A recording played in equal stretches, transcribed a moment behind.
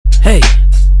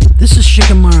This is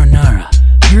Shikamaru Nara.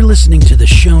 You're listening to the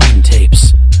Shonen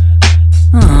Tapes.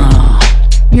 Oh,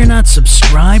 you're not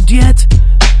subscribed yet?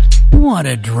 What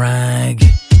a drag.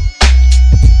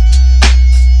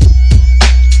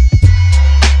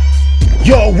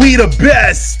 Yo, we the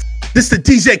best. This the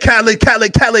DJ Khaled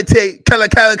tape. Khaled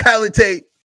tape.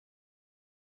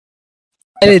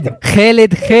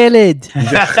 Khalid.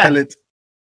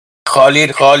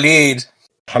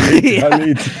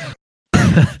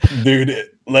 Dude,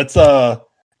 let's the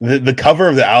cover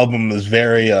of the album is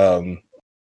very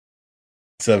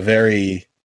it's a very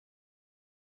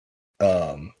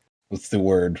what's the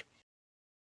word?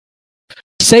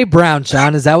 Say brown,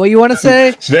 Sean. Is that what you want to say?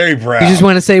 It's very brown. You just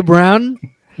want to say brown?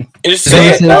 You just say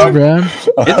it, dog. Brown?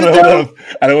 I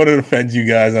don't want to offend you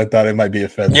guys. I thought it might be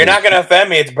offensive. You're not gonna offend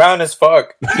me. It's brown as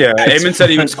fuck. Yeah, Eamon said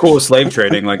he was cool with slave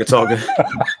trading. Like, it's all good.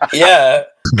 Yeah,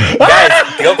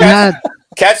 guys, you'll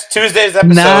catch Tuesday's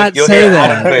episode. Not You'll say hear that. it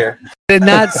loud and clear. Did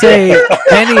not say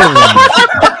any of them.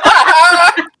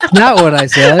 Not what I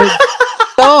said.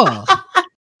 Oh.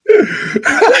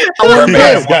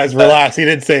 Guys, relax. He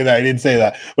didn't say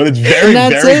that. But it's very,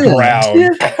 very brown.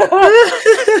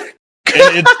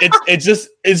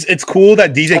 It's cool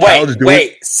that DJ Khaled is doing it.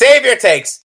 Wait, save your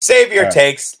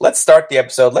takes. Let's start the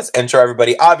episode. Let's intro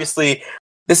everybody. Obviously,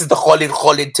 this is the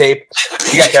Khalid tape.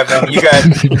 You got Kevin, you got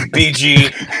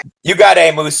BG, you got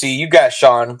Amusi, you got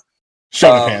Sean.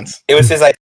 Shonen Pants. It was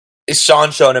it's Sean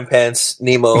Shonen Pants,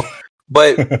 Nemo.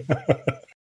 But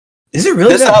Is it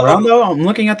really this that album, brown, though? I'm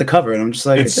looking at the cover, and I'm just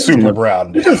like... It's super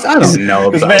brown. I don't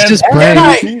know. This About man's just Can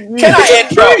I praying.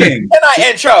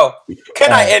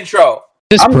 intro?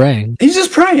 Just praying. He's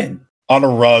just praying. On a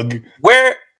rug.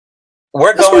 We're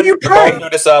That's going what you to pray. go through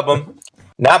this album,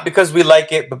 not because we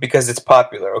like it, but because it's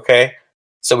popular, okay?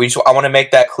 So I want to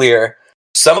make that clear.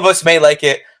 Some of us may like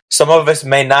it, some of us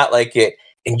may not like it,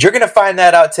 and you're going to find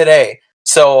that out today.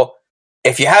 So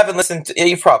if you haven't listened to it,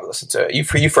 you've probably listened to it. You've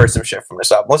heard some shit from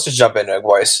this album. Let's just jump into it,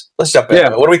 boys. Let's jump into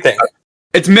it. What do we think?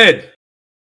 It's mid.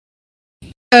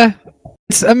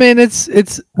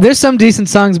 It's there's some decent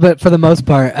songs, but for the most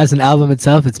part, as an album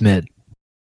itself, it's mid.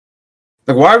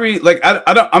 Like, why are we... Like,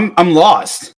 I'm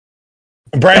lost.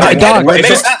 Brandon, dog, It makes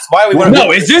sense. Why we want to...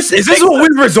 No, is this what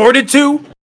we resorted to?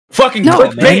 Fucking No,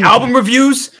 clickbait man. album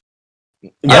reviews? Yeah.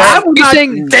 I will not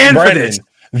saying- stand for Brandon, this.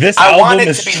 this I want album it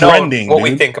is to be known trending. what we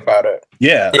dude. think about it.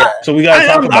 Yeah. Yeah. So we gotta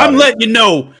talk about I'm it. letting you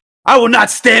know, I will not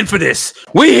stand for this.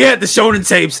 We here at the Shonen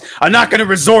Tapes are not going to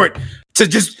resort to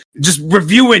just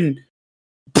reviewing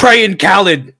Praying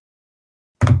Khaled.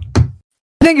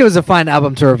 I think it was a fine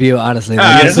album to review, honestly.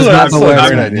 this is not the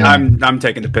worst. I'm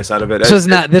taking the piss out of it.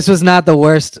 This was not the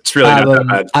worst It's really not that album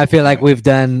bad. I feel like we've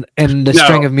done in the No.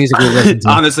 string of music we've listened to.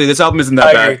 Honestly, this album isn't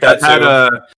I that agree bad. with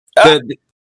that It had,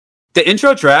 the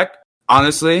intro track,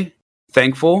 honestly,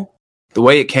 thankful, the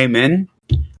way it came in,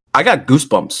 I got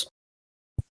goosebumps.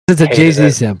 It's a Hated Jay-Z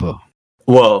it. sample.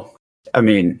 Well, I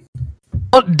mean,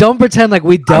 Don't pretend like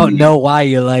we don't know why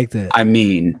you liked it.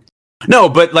 no,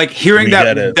 but like hearing We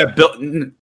get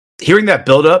it. hearing that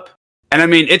build up, and I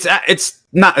mean, it's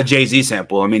not a Jay-Z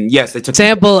sample. I mean, yes, they took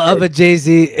Sample of a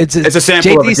Jay-Z. It's a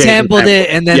sample of a Jay-Z Jay-Z sampled sample. it,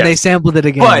 and then Yes. they sampled it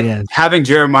again. But yes. having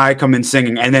Jeremiah come in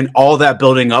singing, and then all that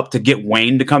building up to get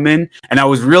Wayne to come in, and I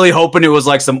was really hoping it was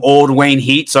like some old Wayne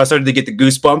heat, so I started to get the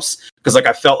goosebumps because like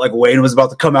I felt like Wayne was about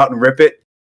to come out and rip it.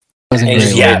 Wasn't And great.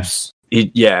 just yaps.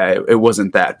 It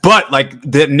wasn't that. But like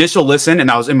the initial listen,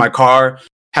 and I was in my car,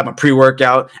 had my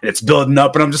pre-workout, and it's building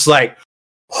up, and I'm just like,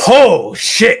 oh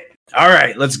shit. All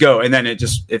right, let's go. And then it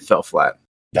fell flat.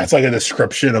 That's like a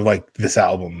description of like this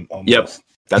album. Almost. Yep.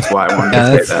 That's why I wanted Yeah,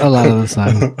 to that's say a that. lot of the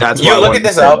song. That's why You I look wanted at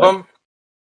this to say that. album.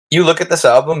 You look at this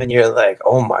album, and you're like,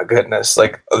 "Oh my goodness!"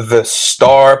 Like the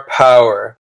star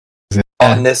power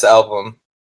on this album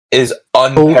is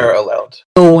unparalleled.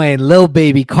 Lil Wayne, Lil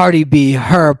Baby, Cardi B,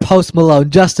 her, Post Malone,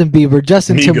 Justin Bieber,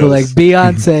 Justin Migos. Timberlake,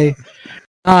 Beyonce,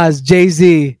 Nas,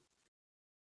 Jay-Z,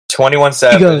 21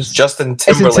 Savage, Migos, Justin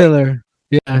Tyson Timberlake. Tiller.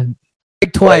 Yeah.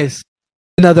 Like twice.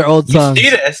 Another old You song. see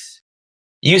this,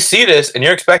 and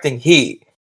you're expecting heat,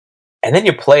 and then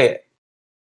you play it,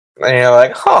 and you're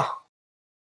like, "Huh."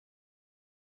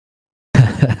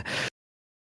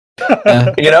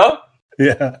 Yeah. You know,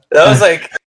 Yeah.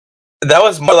 that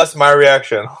was more or less my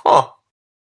reaction. Huh.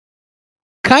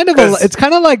 It's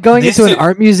kind of like going these into an two-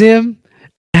 art museum,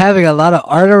 having a lot of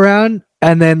art around,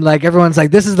 and then like everyone's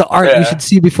like, "This is the art Yeah. you should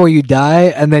see before you die,"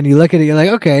 and then you look at it, you're like,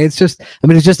 "Okay, it's just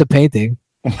a painting.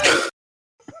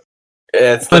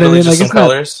 It's But I literally mean, just like, some it's not-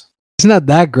 colors. It's not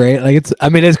that great. Like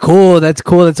it's cool. That's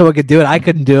cool that someone could do it. I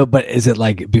couldn't do it, but is it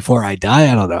like before I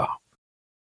die? I don't know.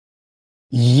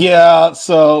 Yeah.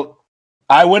 So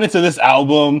I went into this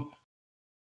album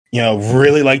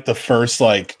really like the first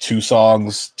like two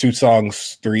songs,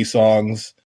 3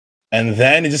 songs. And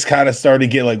then it just kind of started to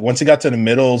get like, once it got to the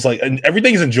middle, it's like, and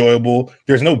everything's enjoyable.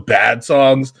 There's no bad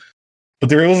songs, but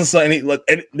there wasn't any like,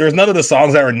 there's none of the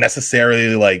songs that were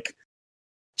necessarily like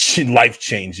life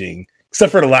changing,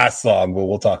 except for the last song. But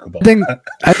we'll talk about.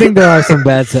 I think there are some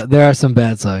bad. There are some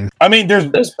bad songs. I mean,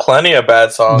 there's plenty of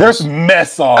bad songs. There's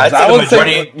mess songs. I would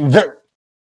say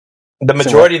the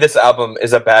majority of this album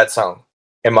is a bad song,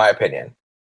 in my opinion.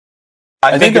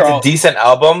 I think it's a decent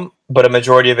album, but a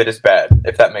majority of it is bad,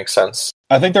 if that makes sense.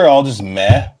 I think they're all just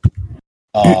meh.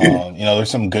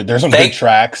 There's some good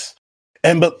tracks.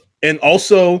 And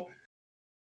also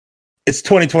it's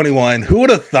 2021. Who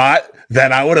would have thought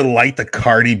that I would have liked the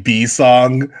Cardi B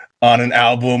song on an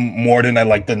album more than I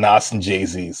like the Nas and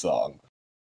Jay-Z song?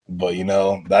 But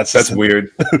that's weird.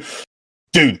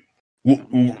 Dude,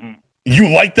 you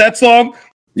like that song?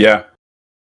 Yeah.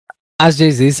 Nas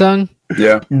Jay-Z song?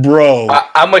 Yeah, bro.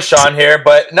 I'm with Sean here,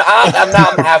 but no, I'm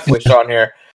not. I'm half with Sean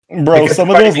here, bro. Some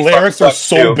of those lyrics are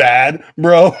so bad,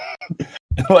 bro.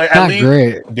 Like, not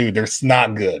great, dude. They're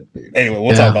not good. Dude. Anyway,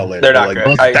 we'll talk about later. They're not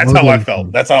good. That's how I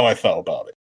felt. That's how I felt about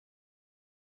it.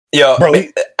 Yo, bro.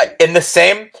 In the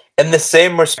same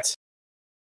respect,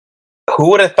 who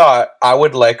would have thought I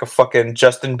would like a fucking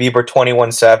Justin Bieber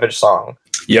 21 Savage song?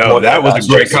 Yo, that was a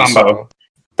great combo.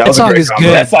 That song is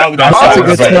good. That's a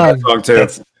good song too.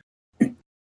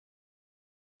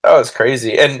 That was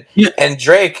crazy. And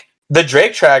Drake, the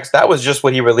Drake tracks, that was just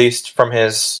what he released from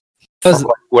his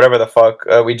whatever the fuck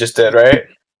we just did, right?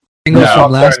 Singles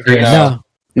from last year.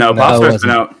 No, Pop Star's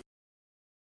been out.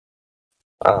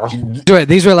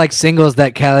 These were like singles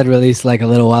that Khaled released like a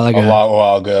little while ago. A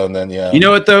while ago, and then You know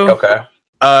what though? Okay.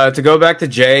 To go back to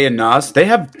Jay and Nas, they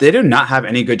do not have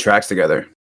any good tracks together.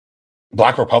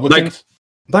 Black Republicans?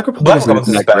 Black Republicans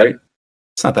isn't that great.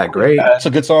 It's not that great. It's a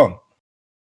good song.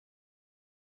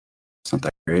 It's not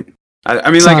that great. I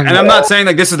mean, like, and I'm not saying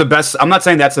like this is the best. I'm not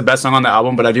saying that's the best song on the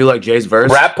album, but I do like Jay's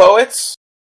verse. Rap Poets.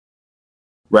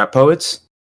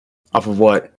 Off of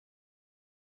what?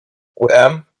 With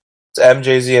M. It's M,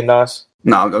 Jay-Z, and Nas.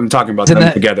 No, I'm talking about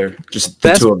them together. Just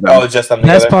the two of them. Oh, just them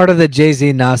together. That's part of the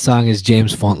Jay-Z Nas song is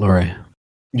James Fauntleroy.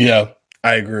 Yeah,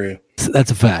 I agree.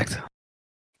 That's a fact,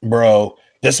 bro.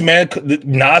 This man,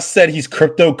 Nas said he's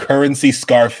cryptocurrency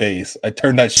Scarface. I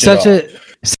turned that shit off.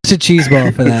 Such a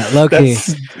cheeseball for that, low key.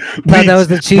 That was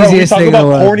the cheesiest thing. Talk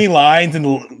about corny lines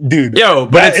and dude. Yo,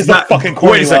 but it's not fucking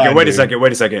corny. Wait a second.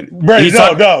 Wait a second.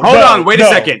 Hold on. Wait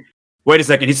a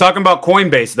second. He's talking about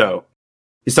Coinbase though.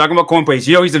 He's talking about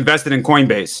Coinbase. He's invested in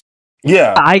Coinbase.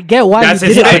 Yeah, I get why. I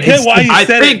get why you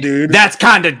said it, dude. That's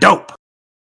kind of dope.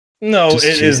 No, it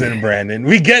isn't, Brandon.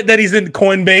 We get that he's in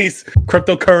Coinbase,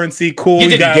 cryptocurrency, cool.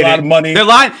 He got a lot of money. The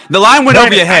line went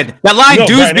over your head. That line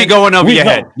does be going over your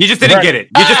head. You just didn't get it.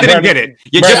 You just didn't get it.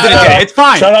 It's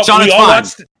fine, Sean. It's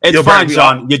fine. It's fine,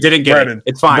 Sean. You didn't get it.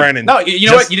 It's fine. Brandon, no, you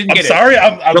know what? You didn't get it.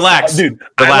 I'm sorry. Relax, dude.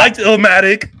 I liked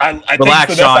Illmatic.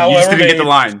 Relax, Sean. You just didn't get the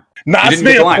line. Nas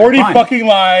made a corny fucking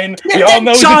line. We all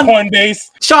know he's in Coinbase.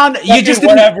 Sean, you just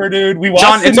whatever, dude. We watched.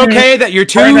 Sean, it's okay that you're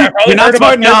you're not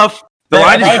smart enough. The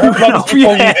line went over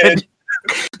your head.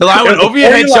 The line went over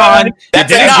your head, Sean. You didn't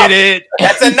get it.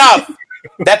 That's enough.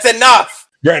 That's enough.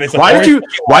 Why did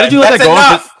you let that go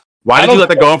on? Why did you let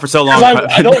that go on for so long?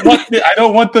 I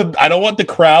don't want the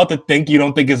crowd to think you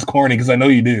don't think it's corny because I know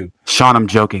you do. Sean, I'm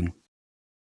joking.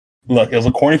 Look, it was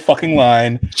a corny fucking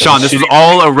line. Sean, this was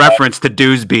all a reference to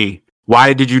Dewsby.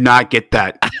 Why did you not get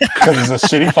that? Because it's a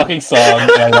shitty fucking song.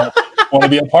 And I don't want to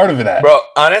be a part of it. Bro,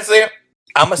 honestly,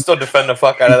 I'm gonna still defend the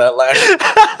fuck out of that line.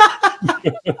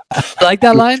 Like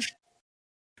that line?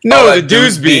 No, the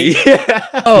Dewsby.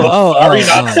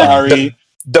 Sorry.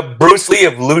 The Bruce Lee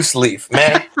of loose leaf,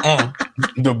 man.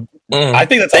 I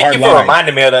think that's a hard line. Thank you for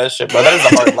reminding me of that shit, bro. That is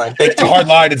a hard line. It's a hard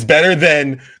line. It's better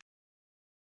than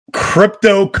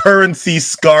cryptocurrency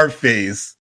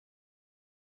Scarface.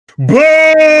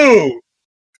 Boo!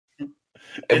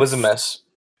 It was a mess.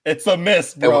 It's a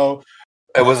miss, bro.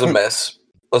 It was a mess.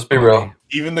 Let's be real.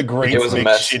 Even the greats make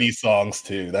shitty songs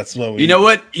too. That's what we. You know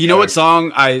what? You know what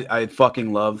song I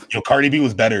fucking love? Yo, Cardi B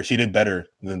was better. She did better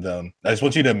than them. I just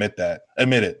want you to admit that.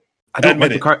 Admit it. I don't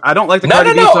like the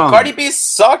Cardi B song. Cardi B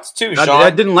sucked too, Sean. I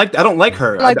don't like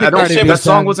her. That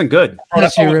song wasn't good.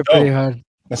 She ripped pretty hard.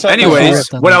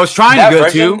 Anyways, what I was trying to go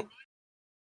to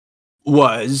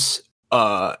was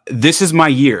This Is My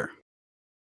Year.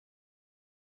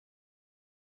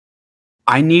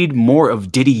 I need more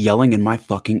of Diddy yelling in my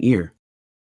fucking ear.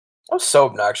 That was so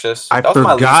obnoxious. I that was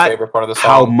my forgot least favorite part of the song.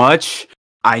 How much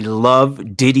I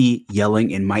love Diddy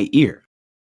yelling in my ear.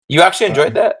 You actually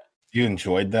enjoyed that? You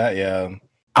enjoyed that? Yeah.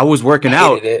 I was working I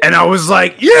out hated it. and I was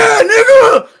like, yeah,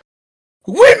 nigga,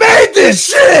 we made this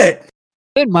shit.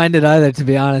 I didn't mind it either, to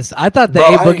be honest. I thought the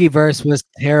Bro, A Boogie verse was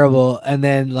terrible, and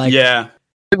then like Yeah.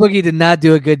 A Boogie did not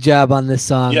do a good job on this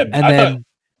song. Yeah, and I then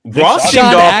Big Ross Sean- Sean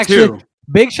seemed off actually- too.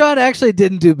 Big Sean actually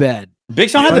didn't do bad. Big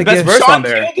Sean had Yeah, the best like, verse Sean on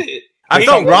there. killed it. I He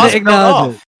thought killed Ross it. fell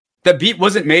Acknowledge off. The beat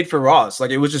wasn't made for Ross.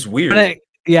 Like it was just weird. But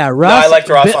yeah, No, Ross. I liked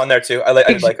Ross Big on there too. I like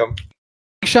him.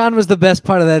 Sean was the best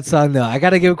part of that song, though. I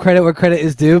got to give credit where credit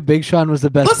is due. Big Sean was the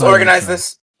best. Let's part of that organize song.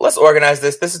 this. Let's organize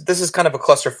this. This is kind of a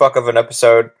clusterfuck of an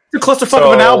episode. It's a clusterfuck So-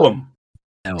 of an album.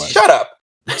 That was. Shut up.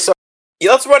 So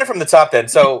yeah, let's run it from the top then.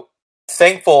 So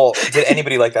Thankful, did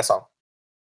anybody like that song?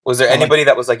 Was there I like- anybody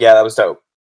that was like, yeah, that was dope?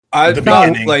 I The thought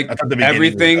beginning- like I thought the beginning was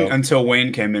everything dope. until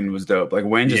Wayne came in was dope. Like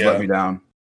Wayne just Yeah. let me down.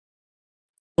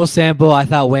 Full sample. I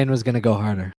thought Wayne was gonna go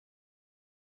harder.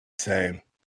 Same.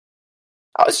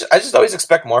 I just always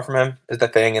expect more from him is the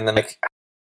thing, and then like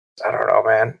I don't know,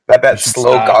 man. That You should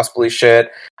slow stop. gospel-y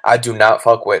shit. I do not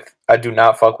fuck with. I do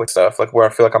not fuck with stuff like where I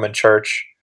feel like I'm in church.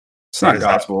 It's not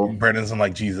gospel. Brandon doesn't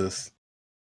like Jesus.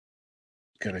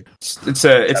 Kidding.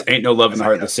 It's ain't no love in the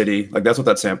heart of the city. Like that's what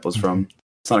that sample is from.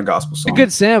 It's not a gospel It's song. a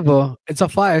good sample. It's a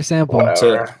fire sample.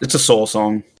 Whatever. It's a soul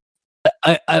song.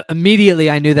 I immediately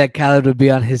I knew that Khaled would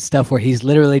be on his stuff where he's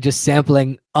literally just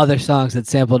sampling other songs that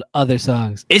sampled other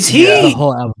songs. Is The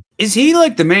whole album. Is he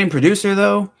like the main producer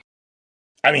though?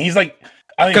 I mean, he's like,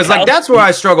 Because like that's where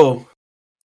I struggle.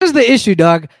 Here's the issue,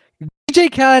 dog.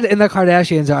 DJ Khaled and the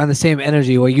Kardashians are on the same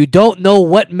energy where you don't know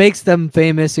what makes them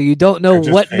famous, or you don't know They're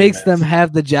just what makes famous. them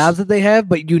have the jobs that they have,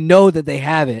 but you know that they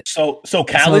have it. So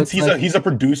Khaled's it's like- he's a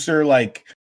producer. Like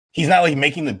he's not like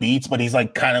making the beats, but he's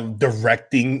like kind of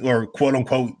directing, or quote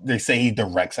unquote. They say he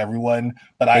directs everyone,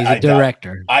 but He's I a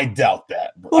director. I doubt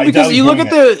that. Well, I because doubt you he's look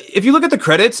doing at if you look at the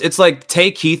credits, it's like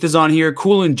Tay Keith is on here,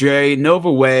 Cool and Dre, Nova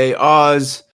Way,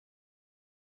 Oz,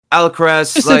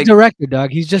 Alcrest, Just like a director, dog.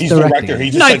 He's just He's directing. director.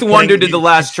 He's just Ninth like Wonder putting- did the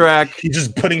last track. He's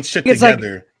just putting shit It's like-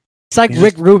 together. It's like He's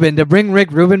Rick just- Rubin. To bring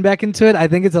Rick Rubin back into it, I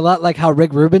think it's a lot like how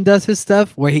Rick Rubin does his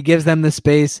stuff, where he gives them the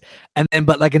space, and then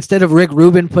but like instead of Rick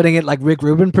Rubin putting it like Rick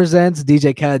Rubin presents,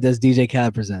 DJ Khaled does DJ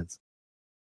Khaled presents.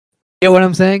 You know what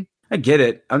I'm saying? I get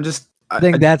it. I'm just I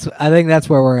think that's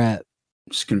where we're at.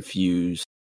 just confused.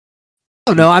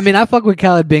 Oh no, I mean I fuck with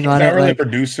Khaled being He's on not it, really like a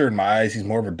producer in my eyes. He's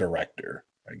more of a director,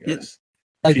 I guess.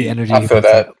 the energy. I he feel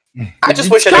puts that. out. I just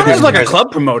wish I Kind could of like a hear his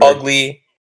club promoter.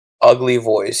 ugly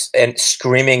voice and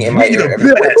screaming in my We the ear.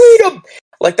 best. Freedom!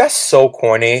 Like that's so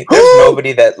corny. There's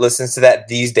nobody that listens to that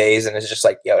these days and is just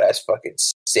like, yo, that's fucking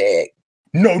sick.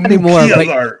 No, new Anymore, key but-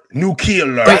 alert. New key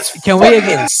alert. That's can we fucking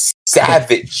agree-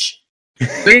 savage.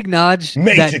 We acknowledge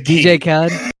Major that key.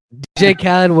 DJ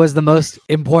Khaled was the most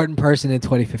important person in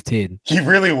 2015. He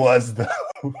really was, though.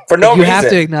 For no you reason. have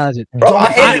to acknowledge it. Bro, I,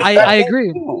 hated I that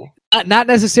agree. too. Not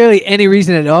necessarily any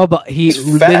reason at all, but he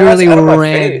He's fat literally ass out of my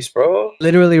ran, face, bro.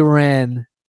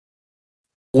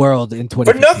 world in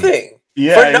 2015. For nothing.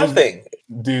 Yeah, For it was- nothing.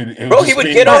 dude. It was Bro, he just would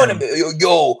being get on burned. and be,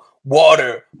 yo,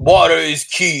 water is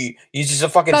key. He's just a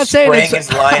fucking Not saying spraying it's-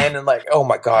 his line and like, oh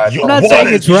my god. Yo, I'm not water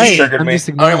saying it's is right. triggered I'm me. just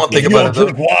I don't even want to If think you about don't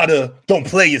it. drink water, don't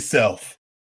play yourself.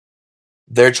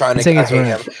 They're trying to saying I it's hate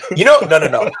right. him. You know,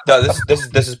 no.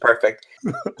 This is perfect.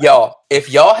 Y'all, if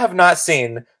y'all have not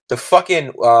seen the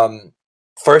fucking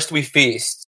First We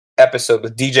Feast episode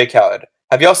with DJ Khaled,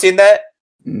 have y'all seen that?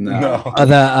 No.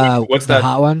 What's the that?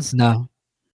 hot ones? No.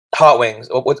 Hot Wings.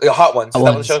 Hot Ones. Is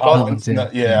that what the show's Hot called? Ones, yeah. No,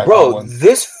 yeah, Bro, hot ones.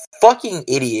 this fucking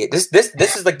idiot. This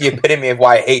is like the epitome of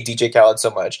why I hate DJ Khaled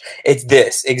so much. It's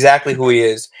this exactly who he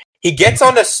is. He gets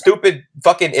on a stupid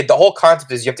fucking. The whole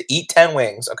concept is you have to eat 10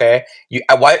 wings. Okay,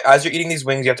 as you're eating these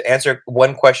wings, you have to answer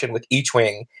one question with each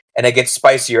wing, and it gets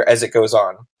spicier as it goes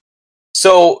on.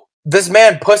 So this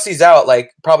man pussies out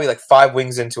like probably like 5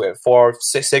 wings into it, 4,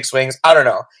 6 wings. I don't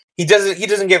know. He doesn't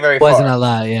get very It wasn't far. a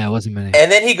lot. Yeah, it wasn't many.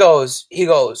 And then he goes,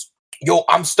 yo,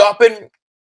 I'm stopping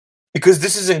because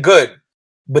this isn't good,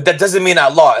 but that doesn't mean I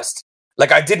lost.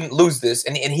 Like I didn't lose this,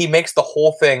 and he makes the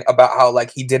whole thing about how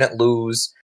like he didn't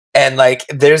lose, and like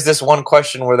there's this one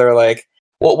question where they're like,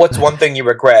 well, what's one thing you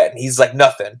regret? And he's like,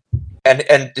 nothing. And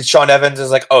Sean Evans is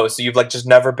like, oh, so you've like just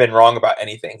never been wrong about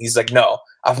anything? He's like, no,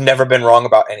 I've never been wrong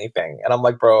about anything. And I'm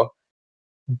like, bro,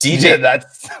 DJ Yeah,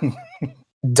 that's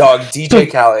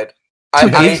DJ Khaled.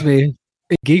 It geeks me.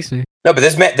 It geeks me. No, but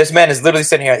this man is literally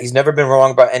sitting here. He's never been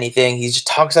wrong about anything. He just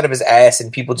talks out of his ass,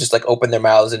 and people just like open their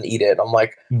mouths and eat it. I'm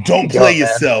like, don't Yo, play man.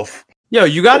 yourself. Yo,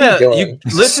 you What are gotta you doing?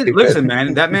 This is stupid. listen,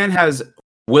 man. That man has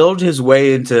willed his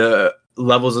way into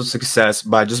levels of success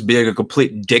by just being a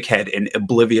complete dickhead and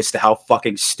oblivious to how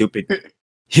fucking stupid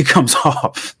he comes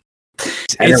off.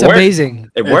 And It's it worked.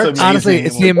 amazing. It It's worked. amazing. Honestly,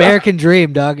 it's the American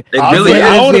dream, dog. It I was really like, is.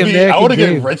 I want the to be. I American want to get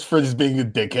dream. rich for just being a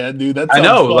dickhead, dude. That I sounds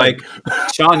know, fun. like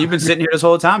Sean, you've been sitting here this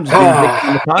whole time just being a dick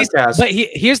on the podcast. But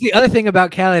here's the other thing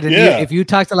about Khaled. And Yeah. if you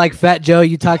talk to like Fat Joe,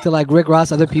 you talk to like Rick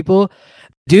Ross, other people,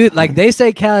 dude, like they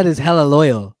say Khaled is hella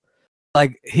loyal.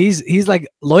 Like he's like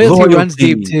loyalty runs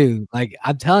deep Loyalty. too. Like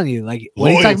I'm telling you, like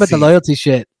when he's talking about the Loyalty. loyalty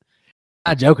shit,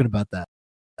 I'm not joking about that.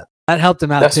 That helped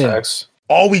him out That's too. facts.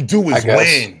 all we do I is guess.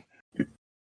 win. I'm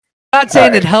not saying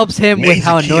Alright. it helps him with Amazing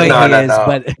how key. annoying No, he no, is, no.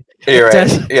 but You're right.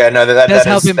 does- Yeah, no, that does that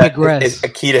help is, him that progress. is a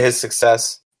key to his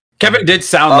success. Kevin did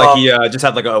sound like he Um, just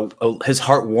had like his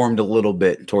heart warmed a little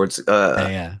bit towards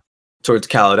yeah. towards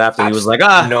Khaled after he was like, No,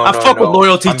 I no, fuck with no.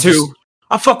 loyalty I'm too. just-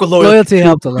 I fuck with loyalty. Loyalty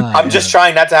helped a lot. I'm just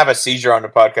trying not to have a seizure on the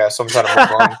podcast, so I'm trying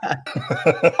to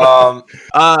move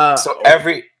on. So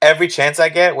every chance I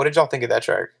get, what did y'all think of that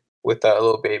track with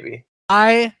Lil Baby?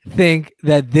 I think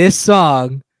that this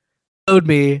song showed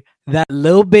me that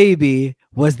Lil Baby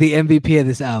was the MVP of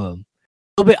this album.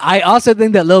 I also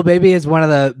think that Lil Baby is one of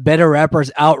the better rappers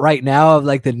out right now of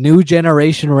like the new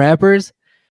generation rappers.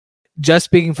 Just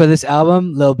speaking for this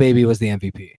album, Lil Baby was the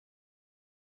MVP.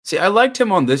 See, I liked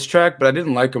him on this track, but I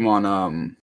didn't like him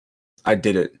on I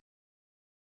Did It.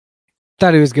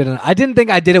 Thought he was good. I didn't think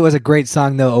I Did It was a great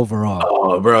song though overall.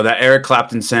 Oh, bro, that Eric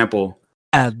Clapton sample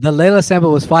The Layla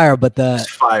sample was fire, but is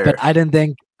fire. but I didn't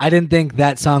think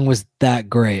that song was that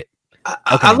great.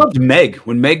 I loved Meg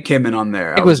when Meg came in on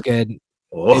there. It was good.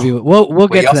 Oh, Maybe we'll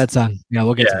Wait, get y'all- to that song. Yeah,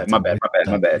 we'll get to yeah, that. my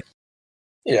song. bad.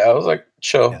 Yeah, I was like,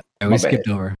 chill. Yeah, My we bad. skipped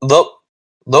over.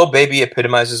 Lil Baby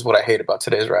epitomizes what I hate about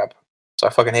today's rap. So I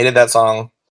fucking hated that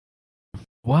song.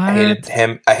 What? I hated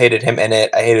him. I hated him in it.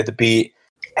 I hated the beat.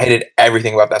 I hated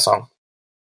everything about that song.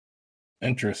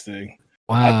 Interesting.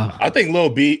 Wow. I think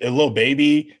Lil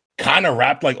Baby kind of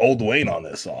rapped like Old Wayne on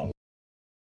this song.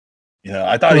 You know,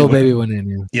 I thought Lil he went, Baby went in.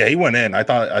 Yeah. yeah, he went in. I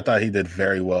thought he did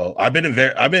very well. I've been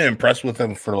impressed with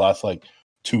him for the last like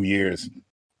 2 years.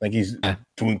 I think he's Yeah.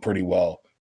 doing pretty well.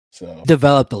 So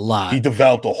Developed a lot. he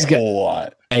developed a got- whole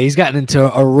lot. Yeah, he's gotten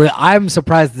into a real. I'm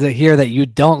surprised to hear that you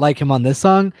don't like him on this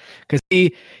song because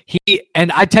he and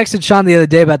I texted Sean the other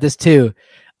day about this too.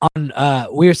 On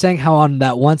we were saying how on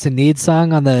that Wants and Needs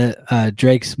song on the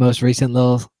Drake's most recent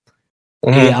little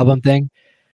Mhm. album thing,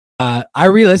 I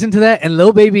re-listened to that and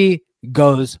Lil Baby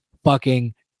goes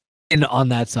fucking in on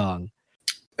that song.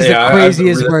 It's the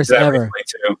craziest verse ever.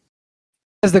 Too.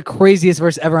 Has the craziest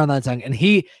verse ever on that song, and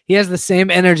he has the same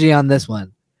energy on this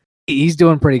one. He's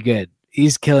doing pretty good.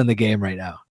 He's killing the game right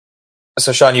now.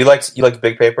 So Sean, you liked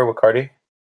Big Paper with Cardi?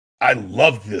 I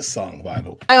love this song, by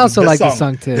the way. I also like this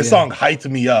song too. This yeah. song hyped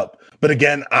me up. But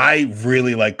again, I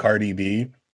really like Cardi B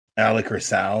and I like her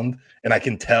sound. And I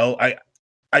can tell I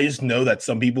just know that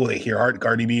some people they hear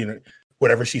Cardi B and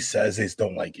whatever she says, they just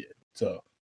don't like it. So,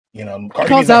 you know,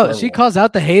 She calls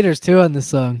out the haters too on this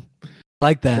song.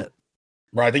 Like that.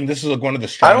 Bro, I think this is like one of the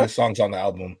strongest songs on the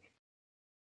album.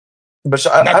 But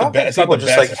I Not the don't think best. It's not people the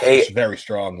just best. like hate. It's very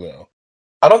strong though.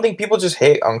 I don't think people just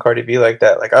hate on Cardi B like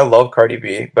that. Like I love Cardi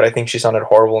B, but I think she sounded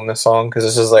horrible in this song because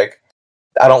this is like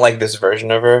I don't like this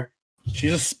version of her.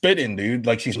 She's just spitting, dude.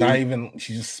 Like she's not even.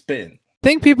 She's just spitting. I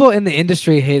think people in the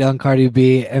industry hate on Cardi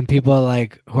B, and people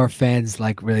like who are fans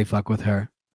like really fuck with her.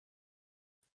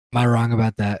 Am I wrong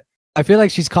about that? I feel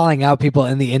like she's calling out people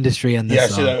in the industry in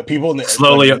this Yeah, song. people in the,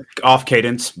 Slowly like, off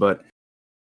cadence, but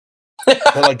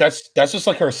but like that's just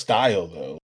like her style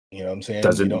though. You know what I'm saying?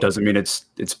 You don't- doesn't mean it's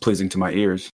pleasing to my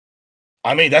ears.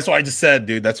 I mean, that's what I just said,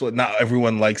 dude. That's what not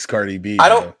everyone likes Cardi B. I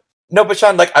don't- bro. No, but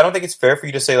Sean, like I don't think it's fair for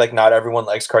you to say like not everyone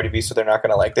likes Cardi B, so they're not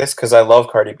gonna like this because I love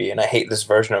Cardi B and I hate this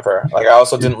version of her. Like I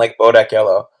also didn't like Bodak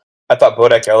Yellow. I thought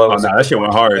Bodak Yellow Oh, was no, that shit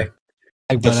went hard.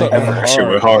 Like, That's but not I- ever. That shit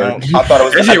went hard. I thought it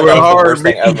was, That I shit thought went that was the hard, worst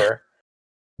thing man. ever.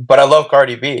 But I love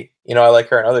Cardi B. You know, I like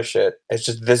her and other shit. It's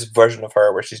just this version of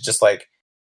her where she's just like,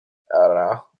 I don't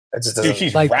know. It just doesn't. Dude,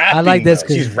 she's Like, rapping. I like this though.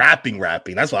 'cause- She's rapping.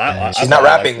 That's why Yeah, she's that's not why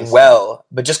I like rapping this. well,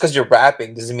 but just because you're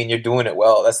rapping doesn't mean you're doing it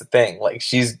well. That's the thing. Like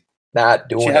she's not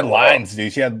doing She it had well. lines,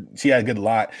 dude. She had a good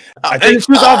line. I And think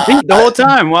she was off beat the whole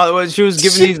time while she was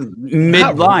giving these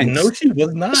mid lines. No, she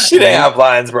was not. She didn't man. have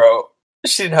lines, bro.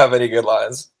 She didn't have any good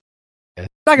lines. I'm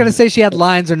not gonna say she had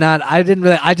lines or not. I didn't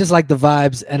really. I just liked the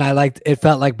vibes, and I liked. It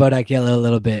felt like Bodak Yellow a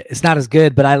little bit. It's not as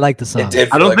good, but I like the song. It did.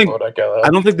 I Feel don't like think- Bodak Yellow. I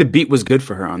don't think the beat was good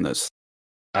for her on this.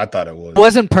 I thought it was. It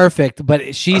wasn't perfect,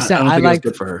 but she said don't I think it was liked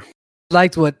good for her.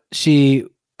 liked what she.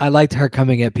 I liked her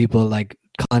coming at people like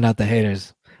calling out the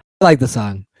haters. I like the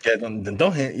song. Yeah,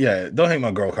 don't hate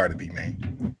my girl Cardi B,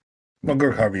 man. My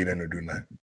girl Cardi B didn't do nothing.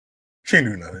 She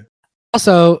didn't do nothing.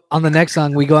 Also, on the next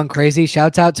song, We Going Crazy.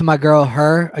 Shouts out to my girl,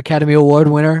 her Academy Award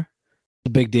winner. A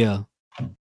big deal.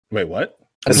 Wait, what?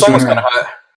 The song was kind of hot.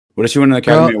 What did she win an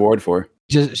Academy Award for?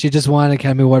 She just won an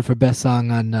Academy Award for Best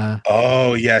Song on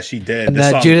Oh yeah, she did. and, This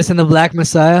song- Judas and the Black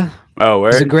Messiah. Oh,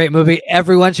 It's a where? great movie.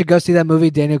 Everyone should go see that movie.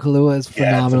 Daniel Kaluuya is Yeah, it's a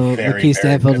phenomenal. very, Lakeith very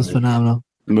Stanfield good is movie. phenomenal.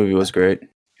 The movie was great.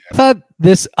 I thought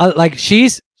this like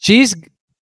she's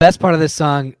best part of this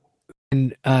song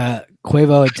and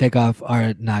Quavo and Takeoff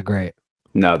are not great.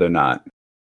 No, they're not.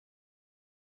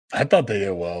 I thought they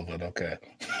did well, but okay.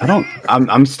 I don't.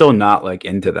 I'm still not like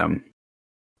into them.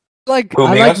 Like Who,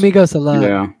 I like Migos? Migos a lot.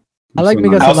 Yeah. I like I'm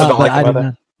still Migos not- I a also lot, don't but like I them did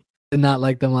either. not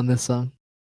like them on this song.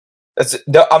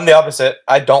 I'm the opposite.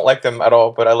 I don't like them at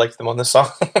all, but I liked them on this song.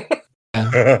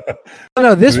 Oh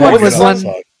no, this We one like was it one. on This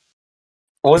the song.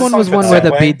 What one the was song one for where the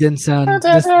Segway? beat didn't sound.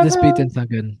 This beat didn't sound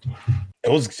good. It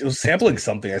was sampling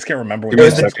something. I just can't remember. What Give me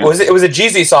It a was, second. it was a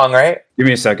Jeezy song, right? Give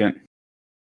me a second.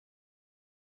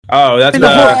 Oh, that's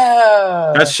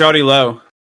Yeah. that's Shawty Low.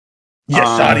 Yeah,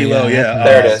 Shawty Low. yeah. Yeah,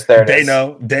 There it is, there it is.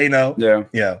 They know. Yeah.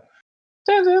 Yeah,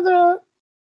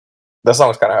 That song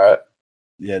was kind of hot.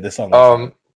 yeah. This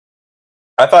song.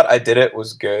 I thought I Did It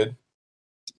was good.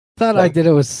 Thought I did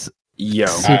it was Yo.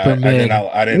 super I mid. did not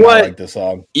What? like this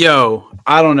song. Yo.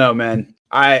 I don't know, man.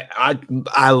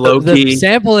 I low the key.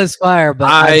 sample is fire, but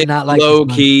I did not like this low song.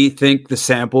 key think the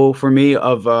sample for me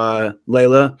of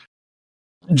Layla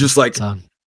just like song.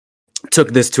 took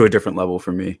this to a different level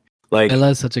for me. Like I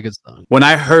love such a good song. when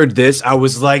I heard this, I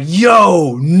was like,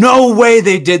 yo, no way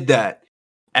they did that.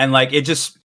 And like it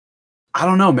just I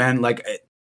don't know, man. Like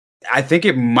I think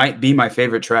it might be my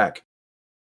favorite track.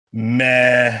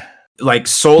 Meh. Like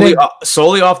solely Meg-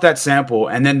 solely off that sample,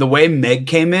 and then the way Meg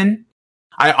came in,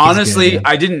 I honestly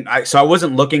good, yeah. I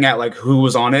wasn't looking at like who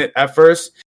was on it at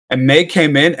first, and Meg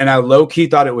came in, and I low key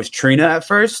thought it was Trina at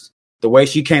first, the way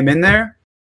she came in there,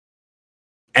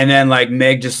 and then like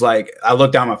Meg just like I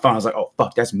looked down my phone, I was like, oh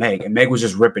fuck, that's Meg, and Meg was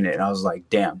just ripping it, and I was like,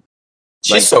 damn,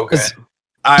 She's Like, so good.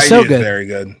 I So It is good. very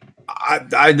good.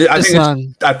 This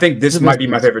song. I think this the might best be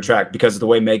my part. favorite track because of the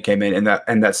way Meg came in and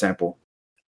that sample.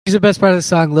 She's the best part of the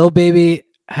song. Lil Baby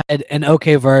had an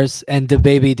okay verse, and the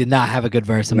Baby did not have a good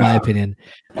verse, in my No. opinion.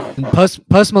 And Post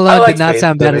I Malone liked did not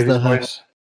sound bad as Baby's the hook. voice.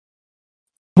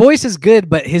 Voice is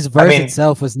good, but his verse mean,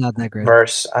 itself was not that great.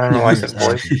 Verse. I don't know why I said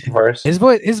voice. Verse. His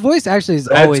voice actually is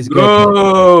Let's always good.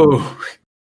 go.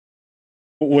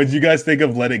 What did you guys think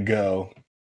of "Let It Go"?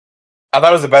 I thought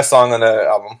it was the best song on the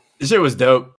album. This shit was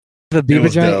dope. The It Bieber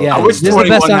was joint, dope. yeah. I wish This is the 21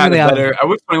 best song had on a the album. better. I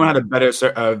wish 21 had a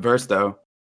better verse though.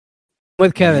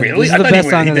 With Kevin, Really? this is I the thought best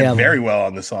song he on the did album. very well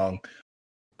on the song.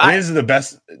 I- This is the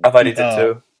best. I thought he did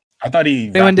too. I thought he.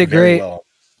 Everyone did rapped very great. well.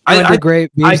 Everyone I did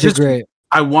great. I Biebs did just- great.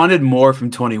 I wanted more from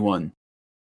 21.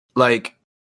 Like,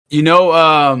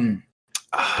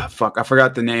 fuck, I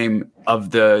forgot the name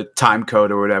of the time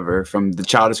code or whatever from the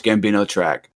Childish Gambino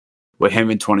track with him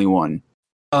and 21.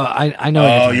 I know. what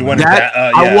you're Oh, talking you about. wanted That,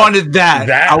 that? I Yeah. wanted that.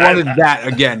 That- I wanted I- that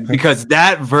again because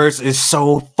that verse is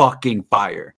so fucking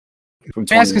fire. From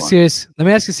Let me ask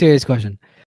 21. a serious question.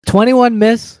 21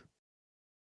 miss?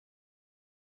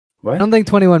 I What? don't think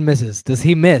 21 misses. Does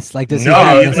he miss? Like, does he? No,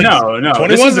 have- it's like- No. 21's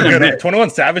This a isn't good. bit. 21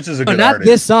 Savage is a No, good not artist.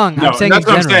 this song. No, I'm saying that's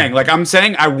in what I'm general. saying. Like I'm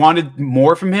saying, I wanted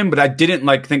more from him, but I didn't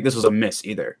like think this was a miss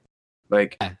either.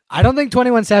 Like I don't think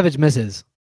 21 Savage misses.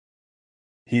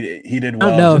 He did I well.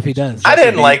 don't know if he does. I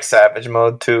didn't like Savage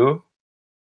Mode too.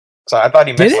 So I thought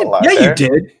he missed Did a it? lot. yeah, there. you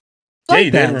did. Yeah, Like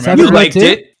you that. did. Remember? Savage You Mode liked too?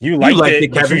 it. You liked liked it,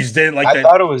 it, but Kevin. you just didn't like I that.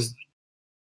 thought it was.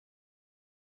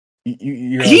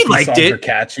 Your He these liked songs it. are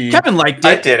catchy. Kevin liked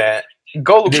I it. didn't.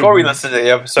 Go Dude, re-listen to the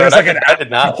episode. There's like an I did a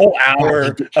not. whole hour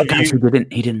of Guys, you.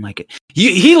 he didn't like it.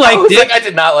 He I liked was it. like, I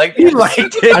did not like He it. liked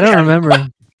it. I don't remember.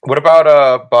 What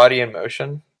about Body in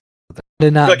Motion?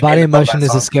 Did not. Like, Body I in love Motion that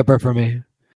is a song. skipper for me.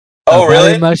 Oh, Body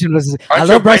really? in Motion was. I Aren't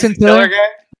you a love Bryson Tiller. guy?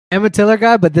 I'm a Tiller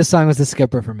guy, but this song was the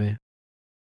skipper for me.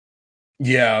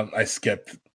 Yeah, I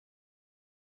skipped.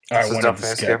 I This is wanted to definitely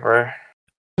a skip. skipper.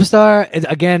 Superstar is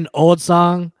again old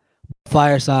song,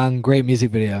 fire song, great music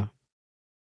video.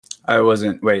 I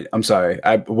wasn't. Wait, I'm sorry.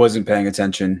 I wasn't paying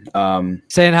attention.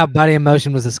 Saying how Body in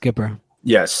Motion was a skipper.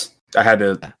 Yes, I had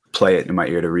to play it in my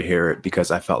ear to rehear it because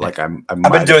I felt like I've I've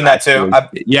been doing that too.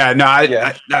 Yeah, no,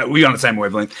 Yeah. we on the same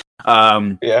wavelength. Yeah.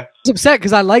 I was upset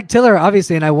because I like Tiller,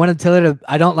 obviously, and I wanted Tiller to.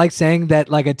 I don't like saying that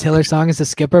like a Tiller song is a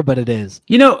skipper, but it is.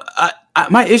 You know,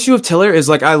 my issue with Tiller is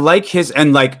like I like his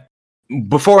and like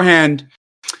beforehand,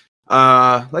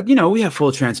 like you know, we have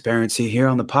full transparency here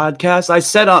on the podcast. I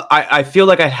said I feel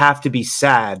like I have to be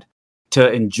sad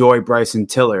to enjoy Bryson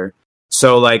Tiller.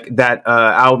 So like that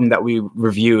album that we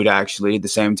reviewed actually at the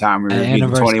same time we reviewed the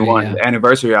Anniversary, 21 yeah. the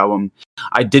anniversary album.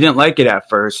 I didn't like it at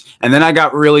first, and then I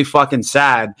got really fucking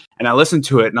sad, and I listened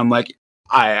to it, and I'm like,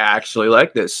 I actually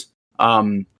like this.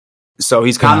 So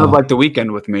he's kind Wow. of like The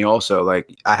Weeknd with me also. Like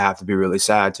I have to be really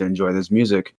sad to enjoy this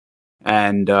music.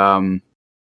 And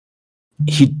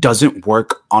he doesn't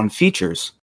work on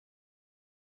features.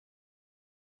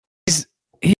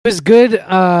 He was good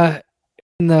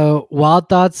in the Wild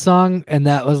Thoughts song, and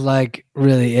that was like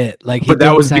really it. Like, he But that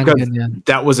didn't was sound because good, yeah.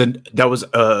 that was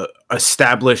a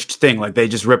established thing. Like they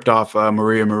just ripped off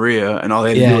Maria Maria, and all they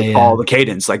had to Yeah, do was yeah. follow the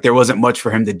cadence. Like there wasn't much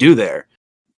for him to do there.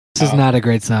 This is not a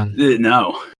great song.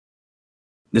 No,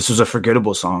 this was a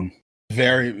forgettable song.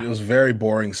 It was a very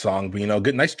boring song, but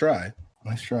good. Nice try.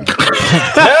 Nice try.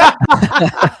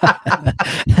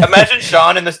 Imagine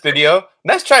Sean in the studio.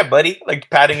 Nice try, buddy. Like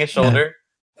patting his shoulder.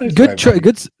 Nice Good try. buddy.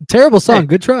 Good. Terrible song. Hey.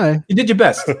 Good try. You did your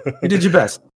best. You did your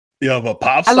best. Yo, but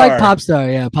Popstar. I like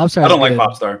Popstar. Yeah, Popstar. I don't is like good.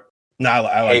 Popstar. No,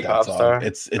 I like Hey, that song. Popstar.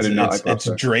 It's I do not like it's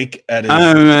Popstar. Drake at his.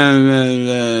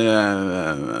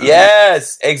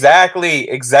 Yes, exactly. I like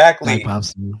Exactly.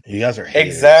 Popstar. You guys are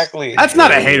haters. Exactly. That's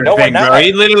not a hater No, we're thing, bro. not.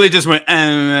 He literally just went.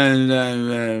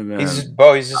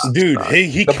 He's just Dude. He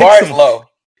the kicked bar is some, low.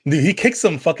 Dude, he kicked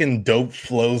some fucking dope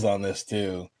flows on this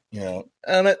too. will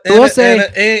say-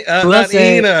 You know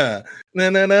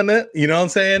what I'm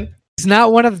saying? It's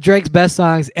not one of Drake's best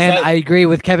songs, and But- I agree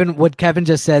with Kevin. What Kevin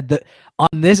just said, that on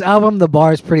this album the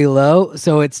bar is pretty low,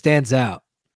 so it stands out.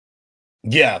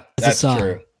 Yeah, It's a that's song.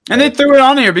 true. And they threw it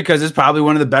on here because it's probably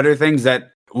one of the better things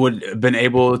that would have been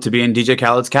able to be in DJ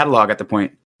Khaled's catalog at the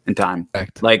point in time.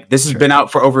 Correct. Like this has Sure. been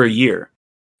out for over a year.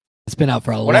 It's been out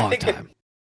for a When I long think time.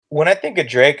 When I think of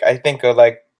Drake, I think of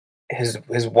like his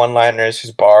one-liners,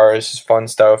 his bars, his fun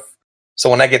stuff. So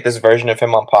when I get this version of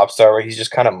him on Popstar where he's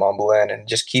just kind of mumbling and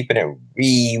just keeping it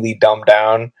really dumbed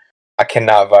down, I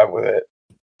cannot vibe with it.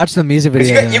 Watch the music 'Cause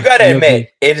video. you got to You'll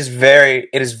admit, it is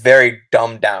very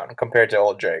dumbed down compared to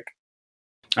old Drake.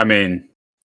 I mean,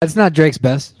 it's not Drake's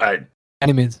best. I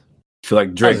Any means. feel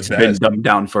like Drake's bad. been dumbed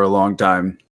down for a long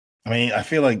time. I mean, I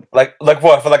feel like Like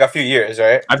what, for like a few years,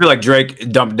 right? I feel like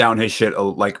Drake dumped down his shit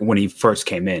like when he first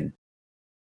came in.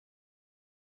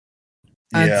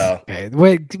 yeah. Okay,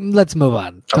 wait. Let's move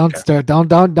on. Don't Okay. stir.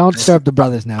 Don't stir up the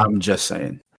brothers now. I'm just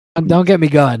saying. Don't get me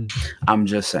going. I'm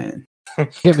just saying.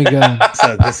 Get me going.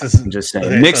 So this is I'm just saying.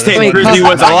 okay, so Mixtape this Wait, is Drizzy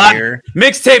was a my lot. year.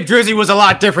 Mixtape Drizzy was a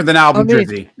lot different than album I mean-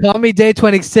 Drizzy. Call me Day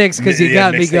 26 because you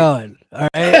Yeah, got me mixtape. going. All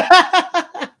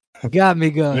right, you got me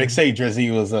going. Mixtape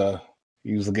Drizzy was a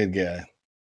good guy.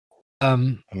 I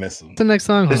miss him. What's the next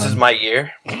song? This Hold is on. my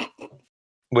year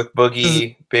with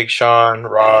Boogie, Big Sean,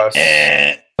 Ross.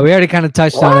 We already kind of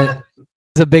touched on it.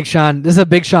 This is a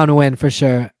Big Sean win for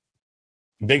sure.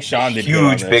 Big Sean did Huge good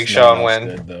on this. Big No Sean one else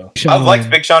win. did, though. Sean I've liked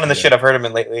win. Big Sean in the Yeah. shit I've heard him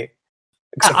in lately.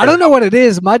 Except I for- don't know what it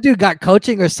is. My dude got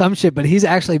coaching or some shit, but he's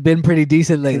actually been pretty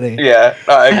decent lately. Yeah,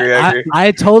 no, I agree. I agree.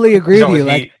 I totally agree He's with on you. with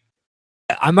Like, heat.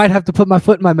 I might have to put my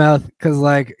foot in my mouth because,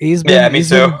 like, he's been. Yeah, me he's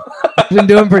too. He's been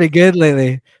doing pretty good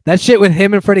lately. That shit with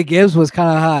him and Freddie Gibbs was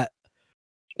kind of hot.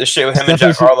 The shit with him It's and Jack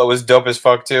definitely- Harlow was dope as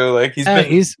fuck too. Like he's Yeah,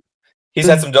 been he's he's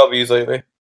had some W's lately.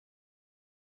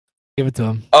 give it to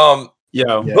him.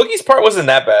 Yo, Yeah. Boogie's part wasn't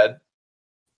that bad.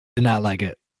 Did not like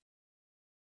it.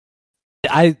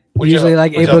 I Would you usually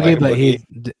like would A you Boogie, like but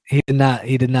Boogie?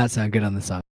 he did not sound good on the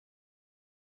song.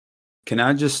 can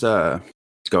I just go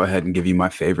ahead and give you my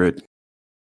favorite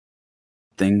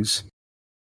things?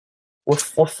 We're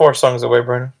 4 songs away,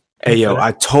 Brandon. Hey yo,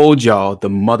 I told y'all the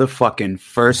motherfucking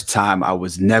first time I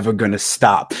was never gonna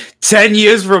stop. 10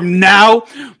 years from now,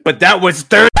 but that was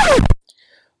 30.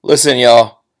 Listen,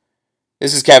 y'all.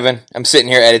 This is Kevin. I'm sitting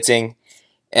here editing,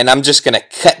 and I'm just gonna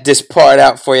cut this part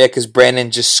out for you because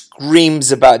Brandon just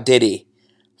screams about Diddy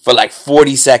for like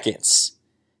 40 seconds.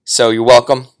 So you're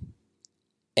welcome.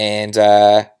 And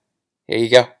here you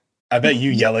go. I bet you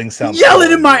yelling sounds Yelling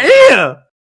cool. in my ear.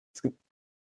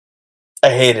 I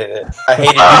hated it. I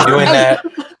hated you doing that.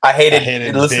 I hated,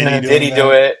 hated listening Diddy to Diddy doing do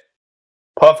that. it.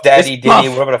 Puff Daddy, It's Puff.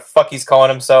 Diddy, whatever the fuck he's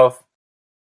calling himself.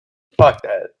 Fuck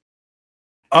that.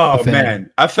 Oh A fan.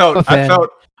 man, I A felt fan.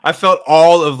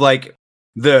 all of like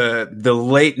the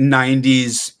late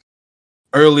 90s,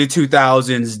 early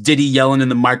 2000s Diddy yelling in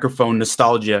the microphone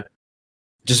nostalgia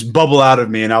just bubble out of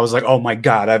me, and I was like, oh my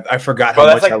god, I forgot Bro, how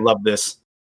that's much like- I love this.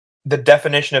 The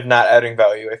definition of not adding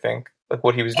value, I think. Like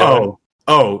what he was doing.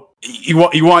 Oh, you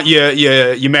want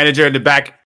your manager in the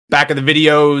back of the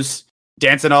videos,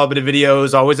 dancing all over the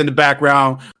videos, always in the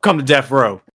background. Come to death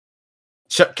row.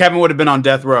 Kevin would have been on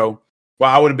death row,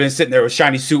 while I would have been sitting there with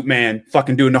Shiny Suit Man,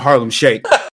 fucking doing the Harlem Shake.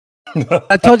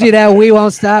 I told you that we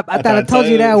won't stop. I thought I told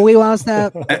you that we won't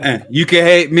stop. What You can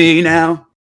hate me now.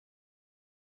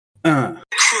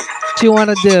 you want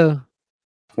to do?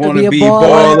 Wanna be a be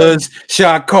baller. ballers,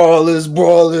 shot callers,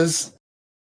 brawlers.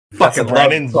 That's Fucking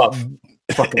Brandon's love Puff.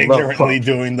 Fucking love ignorantly Puff.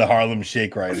 doing the Harlem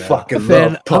Shake right now. Fucking I'm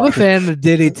love Puff. a fan of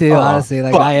Diddy too. Oh, honestly,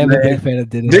 like fuck, I am a man. big fan of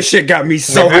Diddy. This shit got me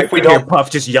so Maybe if hyped we to hear don't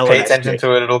Puff just yelling Pay at attention shit.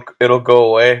 to it. It'll go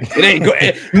away. It ain't go,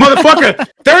 motherfucker.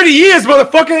 30 years,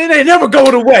 motherfucker. It ain't never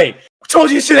going away. I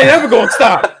told you, shit ain't never going to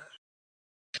stop.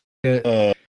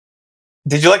 Uh,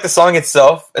 Did you like the song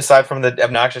itself, aside from the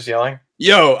obnoxious yelling?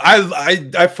 Yo,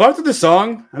 I fucked with the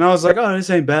song, and I was like, oh, this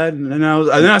ain't bad. And then I was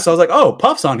like, oh,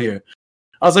 Puff's on here.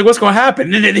 I was like, what's going to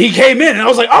happen? And then he came in, and I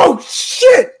was like, oh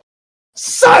shit,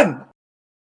 son.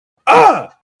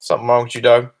 Something wrong with you,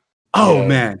 Doug? Oh Yeah.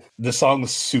 man. the song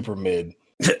was super mid,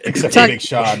 except Talk- for Big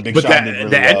Sean. Big But Sean did really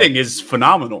the well. ending is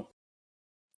phenomenal.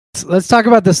 Let's talk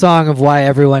about the song of why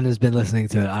everyone has been listening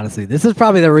to it. Honestly, this is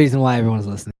probably the reason why everyone's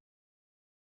listening.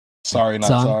 Sorry, not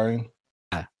Song? sorry.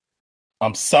 Yeah.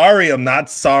 I'm sorry. I'm not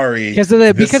sorry. Because of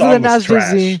the This because of the song was Nas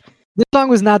trash. Jay-Z. This song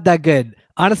was not that good.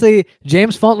 Honestly,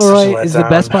 James Such a Fauntleroy is the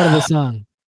best letdown. part of the song.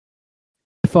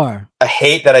 By far. I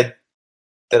hate that I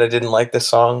didn't like this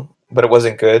song, but it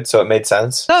wasn't good, so it made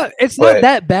sense. No, it's But not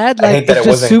that bad. I Like hate that it's it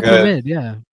just wasn't super good. mid.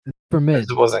 Yeah, it's super mid.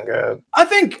 It wasn't good I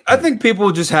think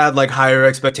people just had like higher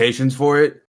expectations for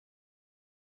it.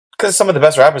 because some of the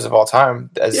best rappers of all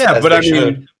time. As But they I mean,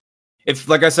 should. if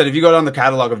like I said, if you go down the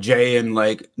catalog of Jay and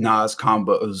like Nas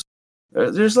combos,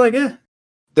 there's like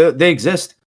they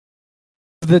exist.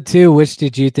 The two, which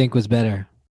did you think was better?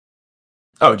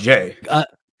 Oh, Jay.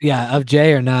 Yeah, of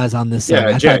Jay or Nas on this song. Yeah,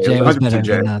 I Jay. thought Jay was 100% better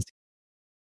Jay. than Nas.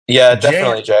 Yeah, Jay-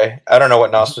 definitely Jay. I don't know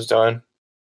what Nas was doing.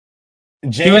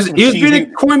 Jay He was had some being cheesy- a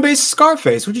Coinbase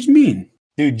Scarface. What did you mean?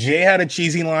 dude. Jay had a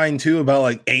cheesy line too about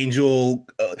like Angel.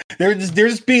 They're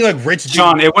just being like rich. dude.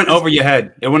 Sean, it went over your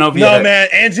head. It went over your No head. man,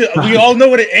 Angel. We all know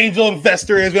what an angel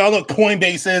investor is. We all know what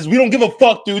Coinbase is. We don't give a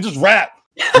fuck, dude. Just rap,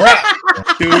 dude.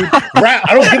 Rap.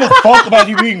 I don't give a fuck about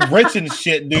you being rich and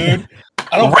shit, dude.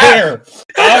 I don't care.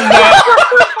 I'm not,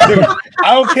 dude.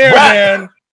 I don't care, man.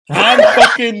 I'm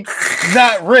fucking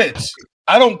not rich.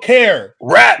 I don't care,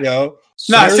 Rap. yo.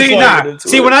 Nah, There's see, like- nah.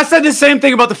 See, when I said the same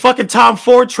thing about the fucking Tom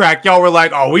Ford track, y'all were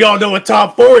like, "Oh, we all know what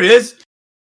Tom Ford is."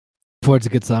 Ford's a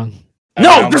good song.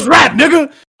 No, just rap,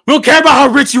 nigga. We don't care about how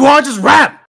rich you are. Just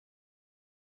rap.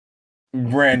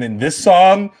 Brandon, this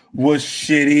song was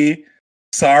shitty.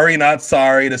 Sorry, not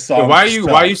sorry. The song. Why are you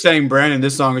sucked. saying Brandon?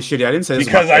 This song is shitty. I didn't say this. is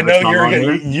Because my I favorite know song on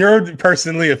here. you're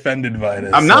personally offended by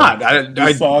this. I'm so not.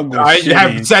 this song was I shitty.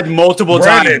 have said multiple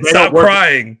Brandon, times. they stop don't work.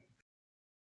 crying.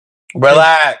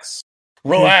 Relax.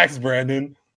 Relax,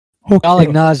 Brandon. We all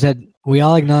acknowledge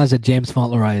that James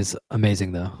Fauntleroy is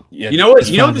amazing, though. Yeah, You know what? it's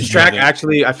You know fun what this to track hear that.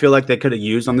 actually? I feel like they could have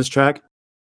used on this track.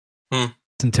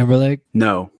 Justin Timberlake.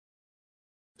 No,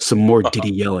 some more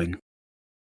Diddy yelling.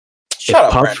 Shut if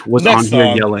up, Puff Brandon. was Next on here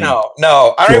song. yelling,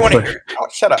 No. I don't even want to hear. Oh,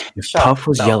 shut up. if Shut Puff up.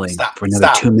 was No, yelling stop, for another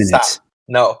stop, 2 minutes, stop.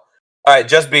 No. All right,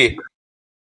 just be.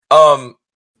 another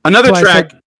That's why I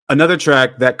track, another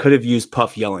track that could have used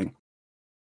Puff yelling.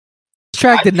 This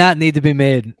track did not need to be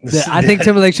made. I think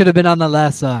Timberlake should have been on the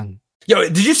last song. Yo,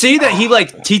 did you see that he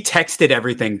texted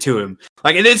everything to him?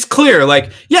 Like, and it's clear,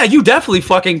 like, yeah, you definitely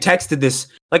fucking texted this.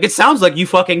 Like, it sounds like you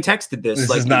fucking texted this. This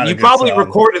Like, is not a you good probably song.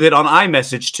 recorded it on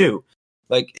iMessage too.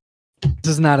 Like,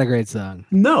 This is not a great song.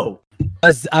 no,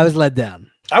 I was let down.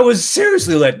 I was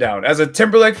seriously let down. As a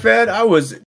Timberlake fan, I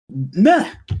was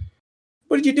meh.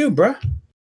 What did you do, bruh? Can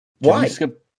Why? we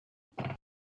skip-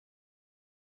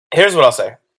 Here's what I'll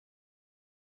say.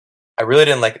 I really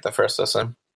didn't like it the first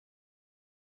listen.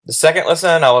 The second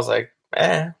listen, I was like,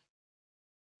 eh.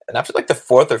 And after like the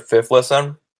fourth or fifth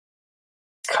listen,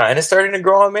 it's kind of starting to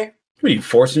grow on me. What are you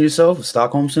forcing yourself? with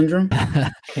Stockholm syndrome?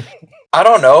 I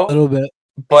don't A know, little bit.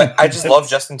 but I just love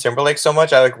Justin Timberlake so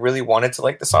much. I like really wanted to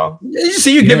like the song. You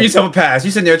see, you're giving yourself a pass.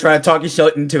 You sitting there trying to talk your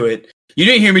shit into it. You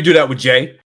didn't hear me do that with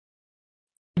Jay.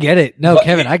 Get it? No, But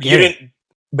Kevin, I you get it. didn't.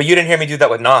 But you didn't hear me do that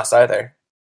with Nas either.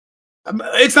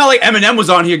 It's not like Eminem was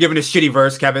on here giving a shitty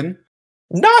verse, Kevin.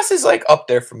 Nas is like up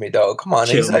there for me, though. Come on,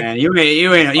 Chill, he's like, man. You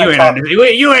ain't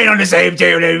on the same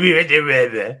table.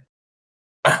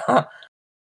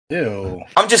 Ew.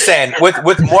 I'm just saying,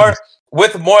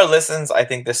 with more listens, I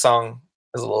think this song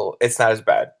is a little. It's not as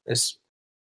bad. It's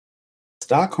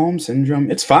Stockholm syndrome.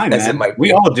 It's fine, As it man. might We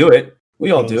be. all do it.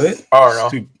 We all do it. I don't know.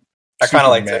 Sup- I kinda super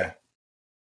liked meh. it.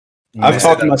 I've Yeah.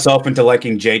 talked myself into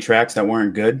liking J tracks that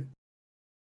weren't good.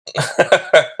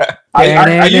 I I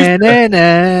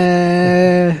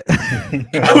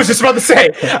was just about to say.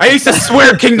 I used to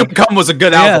swear Kingdom Come was a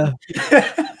good album.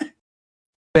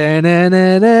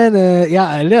 Yeah,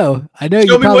 I know. Show You me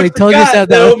probably what told got, yourself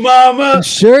that. little mama. I'm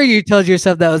sure you told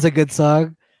yourself that was a good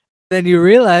song. Then you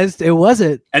realized it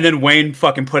wasn't. And then Wayne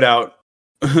fucking put out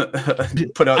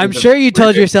put out. I'm the- sure you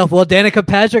told yourself, well, Danica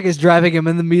Patrick is driving him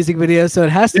in the music video, so it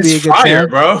has to be a It's good fire, song.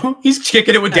 bro. He's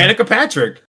kicking it with Danica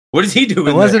Patrick. What is he doing?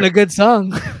 It wasn't there? a good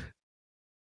song.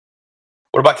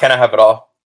 What about Can I Have It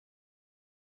All?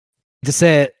 To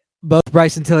say it, both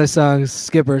Bryson Tiller songs,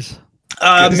 skippers.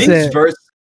 Meek's Sick. verse.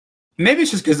 Maybe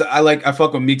it's just because I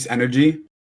fuck with Meek's energy.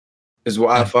 Is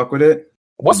why I fuck with it.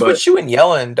 What's But- with you and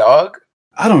yelling, dog?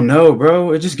 I don't know,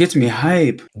 bro. It just gets me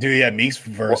hype. Dude, yeah, Meek's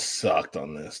verse sucked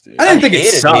on this, dude. I didn't think it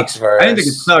hated sucked. Meek's verse. I didn't think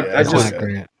it sucked. Yeah, I it's just, not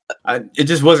great. it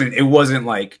just wasn't. It wasn't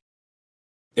like.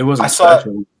 It wasn't I saw-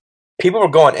 special. People were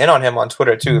going in on him on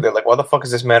Twitter too. They're like, "Why the fuck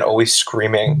is this man always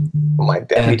screaming?" I'm like,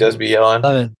 "Damn, he does be yelling.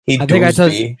 Love it. He I think I does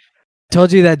told- be."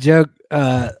 Told you that joke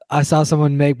I saw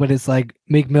someone make, but it's like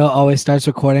Meek Mill always starts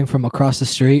recording from across the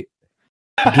street.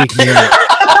 Geek me out.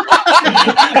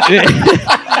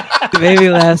 Made me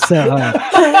laugh so hard.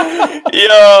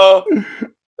 Yo,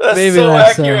 that's Maybe so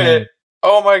that's so accurate.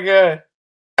 Oh my god.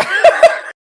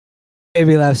 Made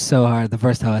me laugh so hard the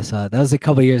first time I saw it. That was a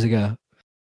couple years ago.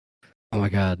 Oh my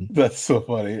god. That's so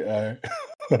funny. All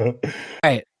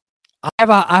right.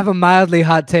 I have a mildly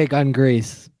hot take on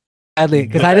Grease. Sadly,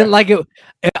 because I didn't like it.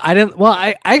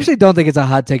 I actually don't think it's a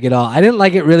hot take at all. I didn't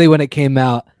like it really when it came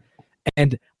out,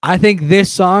 and I think this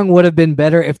song would have been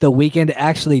better if The Weeknd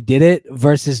actually did it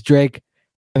versus Drake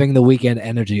having The Weeknd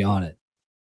energy on it.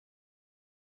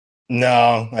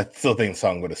 No, I still think the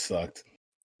song would have sucked.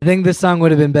 I think this song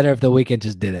would have been better if The Weeknd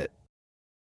just did it.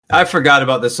 I forgot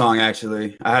about this song.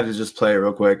 Actually, I had to just play it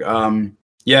real quick.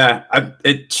 Yeah,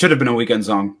 it should have been a Weekend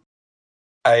song.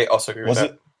 I also agree with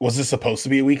that. Was it supposed to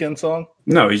be a Weekend song?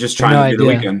 No, he's just trying No to be the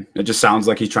idea. Weekend. It just sounds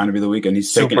like he's trying to be the Weekend.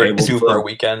 He's taking Abel's Super flow.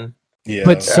 weekend. Yeah.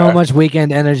 Put so Yeah. much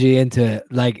Weeknd energy into it.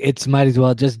 Like it's might as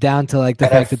well just down to like the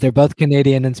And fact if- that they're both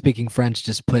Canadian and speaking French.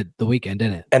 Just put The Weeknd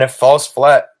in it. And it falls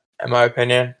flat, in my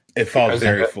opinion. It falls Because of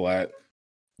very it. flat.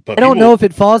 But I don't know if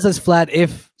it falls as flat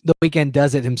if The Weeknd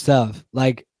does it himself.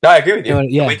 Like No, I agree with you.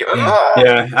 Yeah, The Weeknd- yeah. Ah!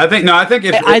 Yeah, I think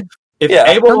if Yeah.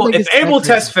 Abel don't think it's Abel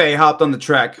accurate. Tesfaye hopped on the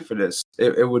track for this,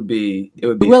 it would be. I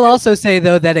will also say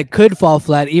though that it could fall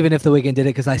flat even if The Weeknd did it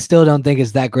because I still don't think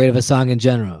it's that great of a song in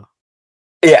general.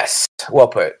 Yes, well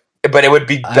put. But it would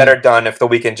be better done if The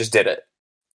Weeknd just did it.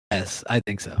 Yes, I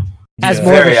think so. Has Yeah.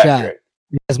 more of Very a shot. accurate.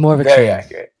 Has more of a Very chance.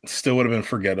 accurate. Still would have been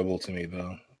forgettable to me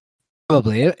though.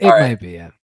 Probably it All right. might be.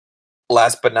 Yeah.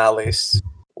 Last but not least,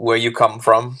 Where You Come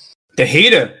From. the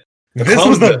hater. This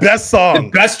was the best The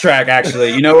song. best track,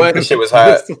 actually. You know what? This shit was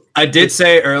hot. I did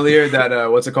say earlier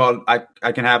that what's it called?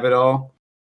 I Can Have It All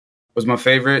was my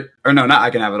favorite. Or no, not I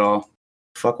Can Have It All.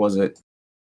 Fuck was it?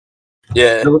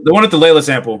 Yeah. The one with the Layla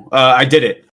sample. I did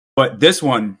it. But this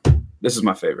one, this is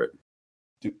my favorite.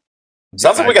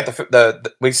 Sounds like we got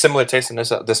the we similar taste in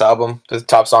this album, the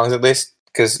top songs at least.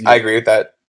 Because I agree with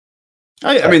that.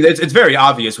 I mean, it's very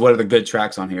obvious what are the good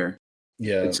tracks on here.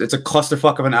 Yeah. It's a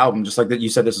clusterfuck of an album, just like that you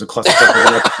said this is a clusterfuck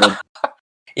of an episode.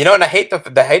 You know, and I hate the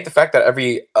fact that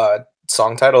every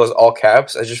song title is all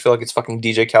caps. I just feel like it's fucking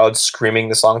DJ Khaled screaming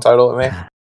the song title at me.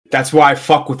 That's why I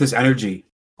fuck with this energy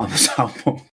on this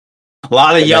album. A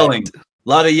lot of Good yelling. A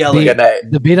lot of yelling. Good night.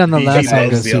 The beat on the He last song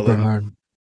loves goes super yelling. hard.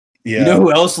 Yeah. You know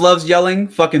who else loves yelling?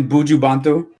 Fucking Buju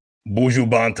Bantu. Buju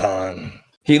Banton.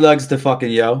 He loves to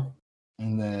fucking yell.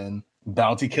 And then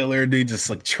Bounty Killer, dude, just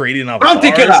like trading off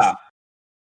Bounty bars. Killer!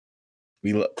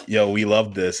 We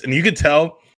love this. And you could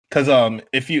tell because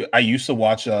I used to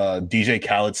watch DJ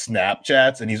Khaled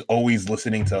Snapchats and he's always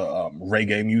listening to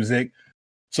reggae music.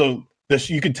 So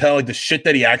you could tell like the shit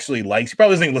that he actually likes. He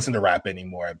probably doesn't even listen to rap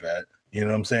anymore, I bet. You know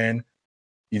what I'm saying?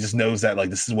 He just knows that like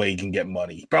this is the way he can get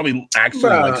money. He probably actually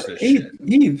likes this shit.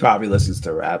 He probably listens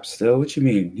to rap still. What you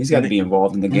mean? He's got to be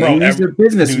involved in the game. Bro, He's a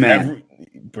businessman.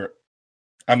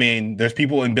 I mean, there's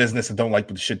people in business that don't like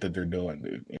the shit that they're doing,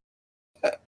 dude.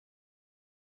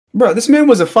 Bro, this man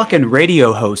was a fucking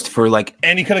radio host for like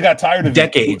And he could have got tired of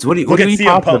decades. It. What are you Look at talking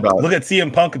CM Punk. about? Look at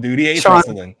CM Punk, dude. He hates Sean-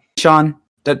 wrestling. Sean,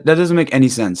 that doesn't make any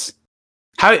sense.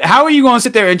 How are you going to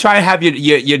sit there and try to have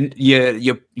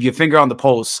your finger on the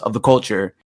pulse of the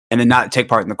culture and then not take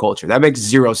part in the culture? That makes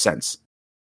zero sense.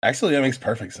 Actually, that makes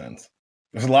perfect sense.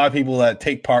 There's a lot of people that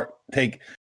take.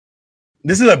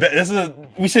 This is a.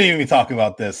 We shouldn't even be talking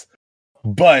about this,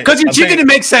 but Because you're I'm chicken, saying- it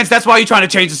makes sense. That's why you're trying to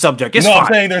change the subject. It's no, fine.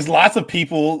 I'm saying there's lots of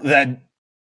people that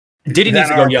Diddy needs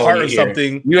that to go are yell part in of your ear.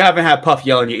 something. You haven't had Puff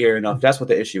yell in your ear enough. That's what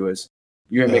the issue is.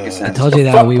 You ain't making I I sense. told you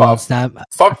that Fuck we Puff. won't stop.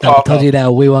 Fuck I Puff. told you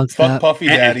that we won't Fuck stop. Puffy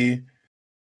Daddy.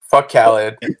 Fuck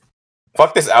Khaled.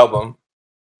 Fuck this album.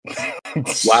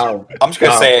 Wow. I'm just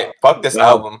gonna Wow. say it. Fuck this Wow.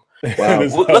 album. Wow.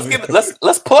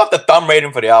 Let's pull up the thumb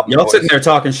rating for the album. Y'all boys. sitting there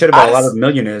talking shit about a lot of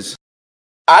millionaires.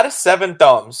 Out of 7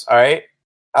 thumbs, all right.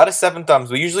 Out of 7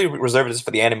 thumbs, we usually reserve this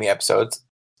for the anime episodes.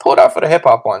 Pull it out for the hip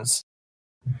hop ones.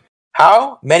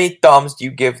 How many thumbs do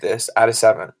you give this out of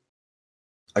 7?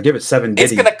 I give it 7.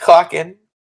 It's gonna clock in.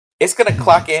 It's gonna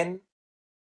clock in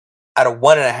at a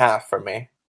 1.5 for me.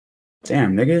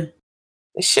 Damn, nigga.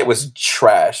 This shit was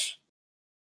trash.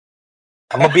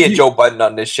 I'm gonna be a Joe Budden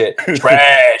on this shit.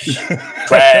 Trash,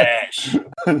 trash,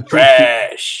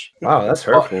 trash. Wow, that's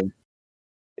hurtful.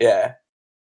 Yeah.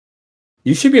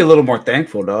 You should be a little more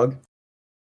thankful, dog.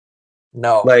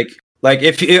 No. Like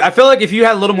I feel like if you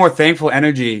had a little more thankful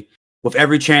energy with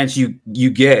every chance you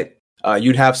get,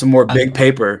 you'd have some more big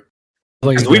paper.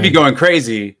 Because we'd be going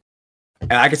crazy,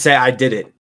 and I could say I did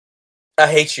it. I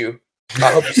hate you.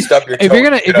 I hope you stub your toe. If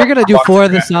you're gonna do 4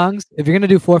 of the songs, if you're gonna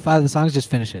do 4 or 5 of the songs, just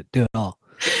finish it. Do it all.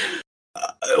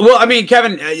 Well, I mean,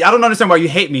 Kevin, I don't understand why you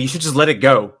hate me. You should just let it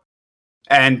go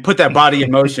and put that body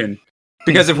in motion.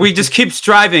 Because if we just keep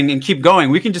striving and keep going,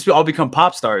 we can just all become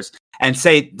pop stars and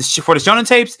say, for the Shonen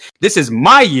Tapes, this is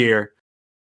my year.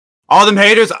 All them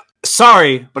haters,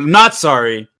 sorry, but not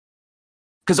sorry.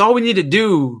 Because all we need to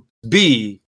do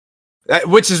be,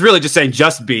 which is really just saying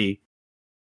just be,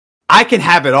 I can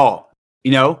have it all.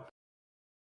 You know?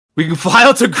 We can fly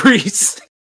out to Greece.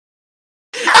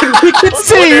 And we can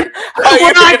see where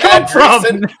I come from.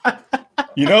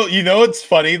 You know it's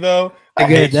funny though?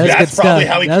 Good, that's probably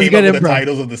how he That was came up good with the improv.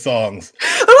 titles of the songs.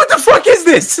 What the fuck is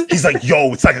this? He's like,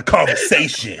 yo, it's like a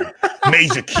conversation.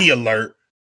 Major key alert.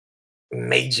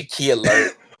 Major key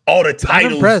alert. All the I'm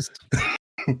titles. impressed.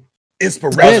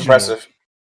 Inspirational. That was impressive.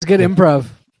 It's good improv.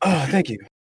 Oh, thank you.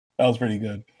 That was pretty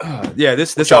good. Yeah,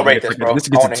 this Y'all album rate this, bro. This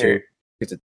I want gets to a hear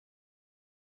 2. it.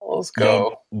 Let's Yo,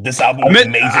 go. this album I was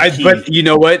mean, Major Key. but you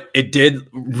know what? It did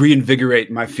reinvigorate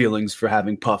my feelings for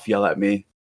having Puff yell at me.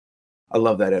 I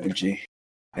love that energy.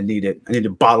 I need it. I need to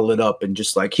bottle it up and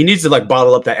just like he needs to like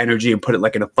bottle up that energy and put it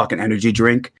like in a fucking energy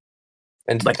drink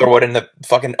And like- throw it in the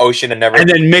fucking ocean and never. and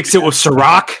then mix it with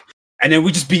Ciroc. And then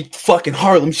we just be fucking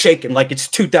Harlem shaking like it's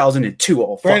 2002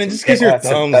 all Brandon, fucking. just kiss your that's it,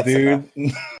 thumbs, that's dude.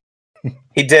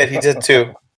 He did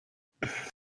too.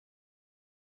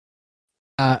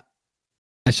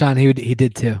 Sean, he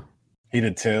did too. He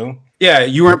did too. Yeah,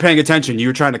 you weren't paying attention. You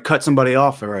were trying to cut somebody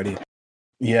off already.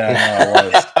 Yeah, no, I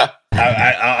was.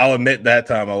 I'll admit that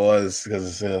time I was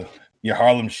because your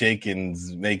Harlem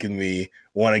Shakin's making me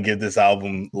want to give this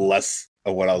album less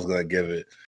of what I was going to give it.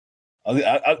 I'll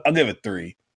give it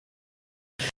 3.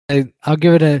 I'll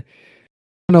give it a. I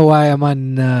don't know why I'm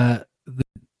on the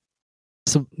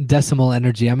decimal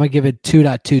energy. I'm gonna give it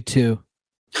 2.22.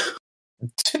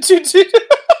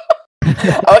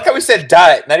 I like how we said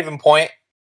dot, not even point.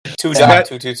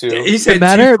 2.222. He said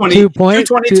Matter 220,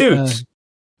 2.22. 222s.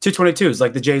 222s,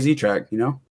 like the Jay-Z track, you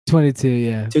know? 22,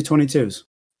 yeah. 222s.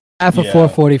 Half of Yeah.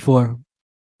 444.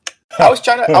 I was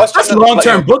trying to. That's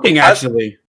long-term booking,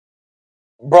 actually.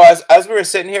 Bro, as we were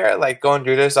sitting here, like going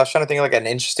through this, I was trying to think of like an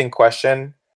interesting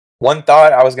question. One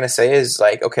thought I was gonna say is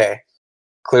like, okay,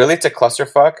 clearly it's a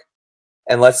clusterfuck,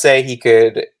 and let's say he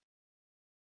could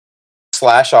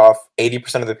slash off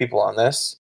 80% of the people on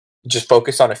this, just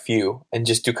focus on a few, and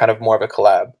just do kind of more of a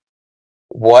collab.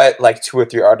 What like 2 or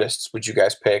 3 artists would you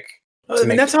guys pick? I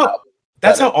mean, that's this how album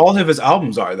that's better? how all of his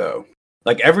albums are, though.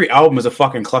 Like every album is a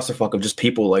fucking clusterfuck of just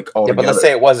people like all Yeah, but together. let's say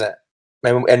it wasn't,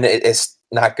 and it's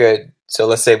not good. So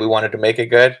let's say we wanted to make it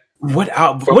good. What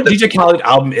DJ Khaled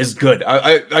album is good?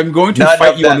 I'm going to None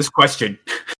fight of you on them. this question.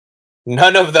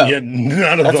 None of them. Yeah,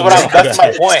 none of That's them. what I'm. That's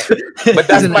my point. But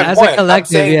that's As my a point.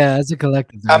 collective, as a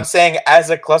collective. I'm saying as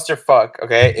a clusterfuck,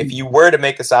 okay, if you were to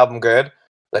make this album good,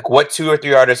 like what 2 or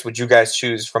 3 artists would you guys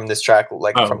choose from this track,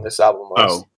 like Oh. from this album?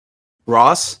 Was? Oh,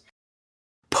 Ross,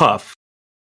 Puff,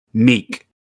 Meek.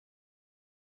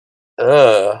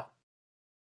 Ugh,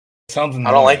 Sounds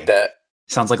I don't like that.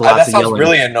 Sounds like That lots of sounds yelling.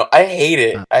 really annoying. I hate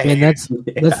it. I hate And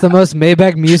it. that's the most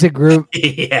Maybach music group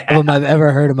yeah. album I've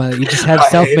ever heard in my life. You just had I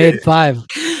hate Self-Made it. 5.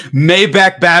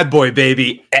 Maybach Bad Boy,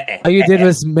 baby. All you did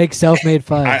was make Self-Made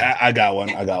 5. I got one.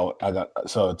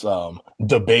 So it's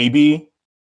the baby,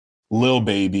 Lil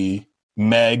Baby,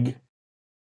 Meg,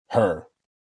 her,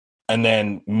 and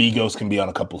then Migos can be on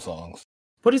a couple songs.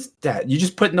 What is that? You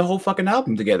just putting the whole fucking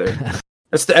album together.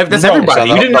 That's No, everybody.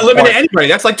 You didn't that's eliminate point. anybody.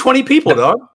 That's like 20 people,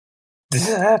 dog.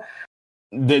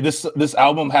 This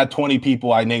album had 20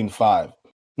 people. I named 5.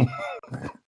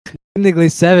 Technically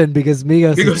 7 because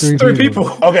Migos You is go 3 3 people.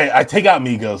 people. Okay, I take out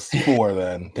Migos. 4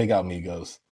 then. Take out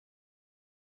Migos.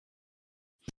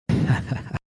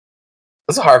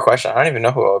 That's a hard question. I don't even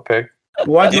know who I would pick.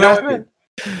 Why do You you know have what?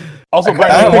 Also, I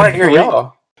Brandon wanted to picked hear 3.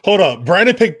 y'all. Hold up,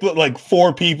 Brandon picked like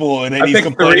 4 people, and then I he's picked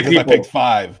complaining 3 because I people. picked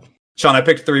 5. Sean, I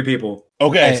picked 3 people.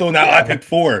 Okay, Hey, so now I picked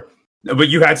 4. But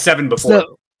you had 7 before.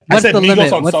 So, What's said the Migos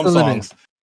limit? on What's some the limit? songs.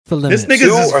 The limit. This nigga's 2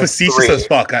 just or facetious 3? as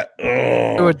fuck.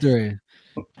 2 or 3.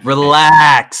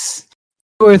 Relax.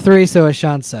 2 or 3, so a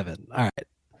Sean 7. All right.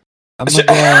 I'm gonna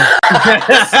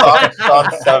go. Soft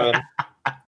Sean 7.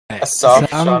 A soft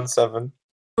So I'm- Sean 7.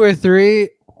 2 or 3.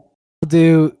 I'll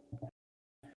do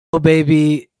Oh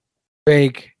Baby,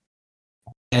 Drake,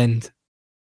 and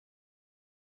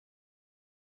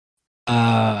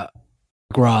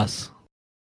Ross.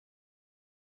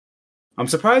 I'm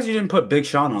surprised you didn't put Big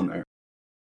Sean on there.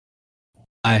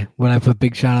 When I put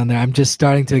Big Sean on there, I'm just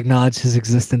starting to acknowledge his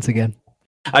existence again.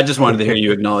 I just wanted to hear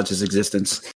you acknowledge his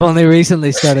existence. I've only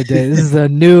recently started to. This is a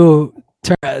new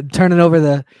turning over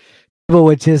the table,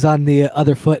 which is on the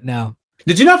other foot now.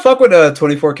 Did you not fuck with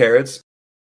 24 Carats?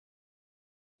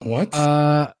 What?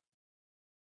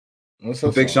 What's The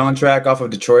that Big song? Sean track off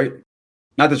of Detroit?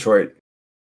 Not Detroit.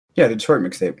 Yeah, the Detroit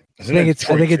mixtape. Isn't I it think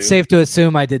Detroit it's too? safe to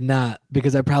assume I did not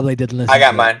because I probably didn't listen. I got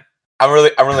to it. mine. I'm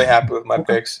really happy with my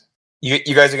picks. You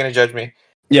guys are gonna judge me.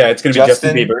 Yeah, it's gonna be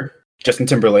Justin Justin- Bieber, Justin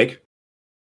Timberlake,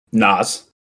 Nas.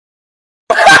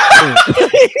 Yeah,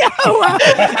 wow.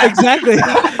 Exactly.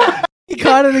 He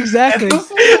caught it exactly.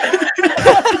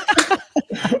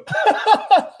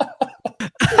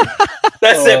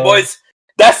 That's it, boys.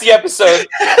 That's the episode.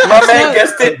 My man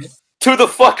guessed it to the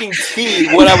fucking T.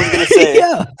 What I was gonna say.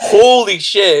 Yeah. Holy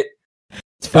shit,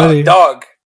 It's funny. dog!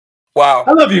 Wow,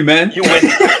 I love you, man. you win.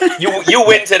 You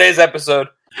win today's episode.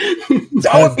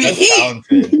 That would be heat.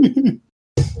 Talented.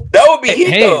 That would be heat,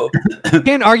 Hey. though. You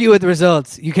can't argue with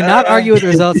results. You cannot argue with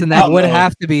results, and that would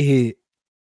have to be heat.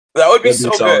 That would be That'd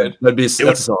so solid. good. That's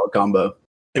a solid combo.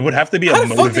 It would have to be a How the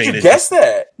fuck did motivated. you guess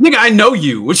that? Nigga, I know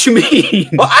you. What you mean?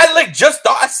 Well, I just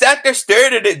thought. I sat there,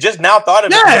 stared at it, just now thought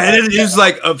of it. Yeah, and it was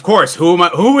like, of course. Who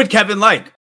would Kevin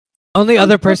like? Only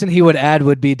other person he would add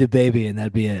would be DaBaby, and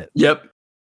that'd be it. Yep.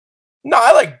 No,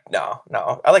 I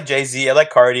like Jay-Z. I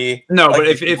like Cardi. No, I like but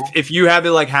these people. if you had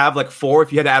to have like 4,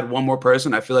 if you had to add one more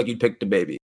person, I feel like you'd pick the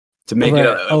baby to make Over-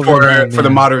 it over him, for the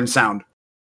yeah. modern sound.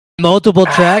 Multiple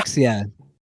tracks, yeah.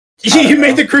 You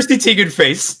made the Christy Teigen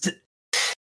face.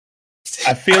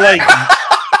 I feel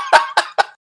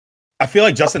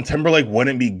like Justin Timberlake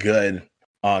wouldn't be good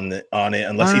on it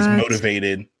unless he's What?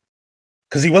 motivated.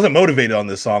 Because he wasn't motivated on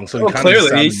this song, so Well, he kinda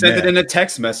clearly, he sounded sent it mad. in a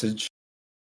text message.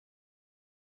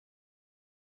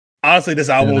 Honestly, this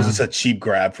album was Yeah. just a cheap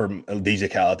grab for DJ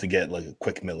Khaled to get like a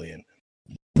quick million.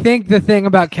 I think the thing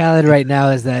about Khaled right now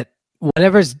is that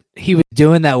whatever's he was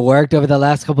doing that worked over the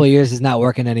last couple of years is not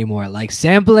working anymore. Like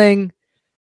sampling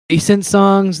decent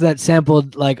songs that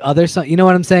sampled like other songs. You know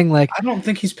what I'm saying? Like, I don't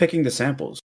think he's picking the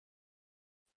samples.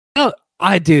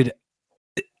 dude,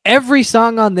 every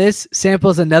song on this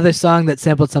samples another song that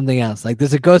sampled something else. Like,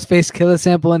 there's a Ghostface Killer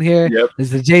sample in here. Yep. There's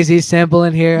the Jay-Z sample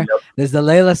in here. Yep. There's the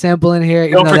Layla sample in here.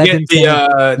 even Don't though that forget didn't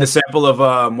sound- the sample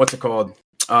of what's it called?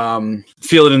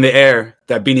 Feel It in the Air,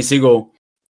 that Beanie Siegel.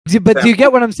 But do you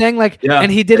get what I'm saying? Like, Yeah,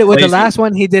 and he did it with the lazy. last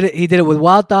one. He did it with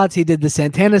Wild Thoughts. He did the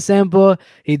Santana sample.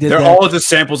 He did They're the- all just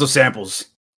samples of samples.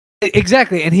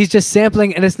 Exactly, and he's just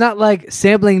sampling, and it's not like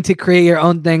sampling to create your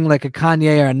own thing, like a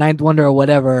Kanye or a Ninth Wonder or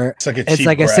whatever. It's like a It's cheap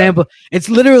like a grab. sample. It's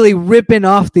literally ripping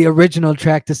off the original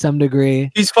track to some degree,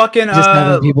 He's fucking just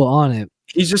having people on it.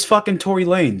 he's just fucking Tory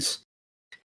Lanez.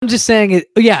 I'm just saying it.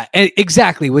 Yeah,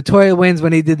 exactly. With Tory Lanez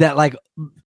when he did that like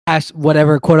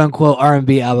whatever quote unquote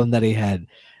R&B album that he had,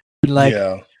 like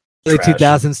yeah. early Trash.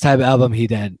 2000s type album he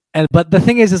did. But the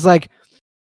thing is like,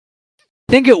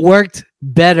 I think it worked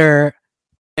better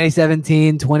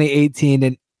 2017, 2018,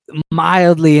 and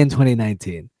mildly in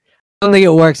 2019. I don't think it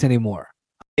works anymore.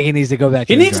 I think he needs to go back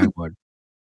to He the needs to- drawing board.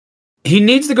 He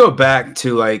needs to go back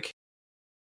to like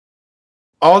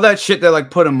all that shit that like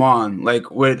put him on,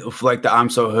 like with like the I'm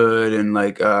So Hood and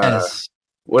like Yes.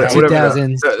 whatever,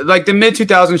 2000s. like the mid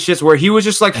 2000s shits where he was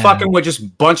just like Yeah. fucking with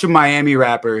just bunch of Miami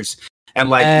rappers and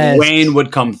like Yes. Wayne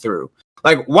would come through.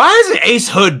 Like, why hasn't Ace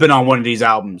Hood been on one of these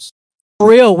albums? For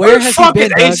real, where the has he fuck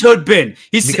been? has Ace dog? Hood been?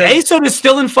 He's Because- Ace Hood is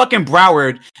still in fucking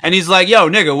Broward, and he's like, "Yo,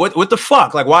 nigga, what the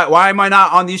fuck? Like, why am I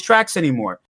not on these tracks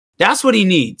anymore?" That's what he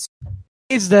needs.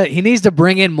 He needs to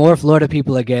bring in more Florida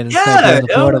people again and start Yeah, doing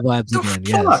the Florida yo, vibes the again.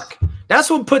 Yes. fuck. That's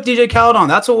what put DJ Khaled on.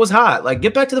 That's what was hot. Like,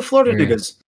 get back to the Florida Agree.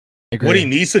 niggas. I agree. What he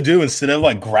needs to do instead of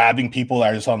like grabbing people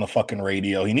that are just on the fucking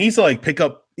radio, he needs to like pick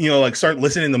up, like start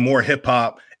listening to more hip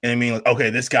hop and I mean, like, okay,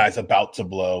 this guy's about to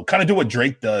blow. Kind of do what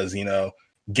Drake does,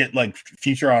 get like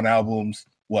feature on albums.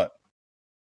 What?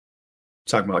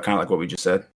 Talking about kind of like what we just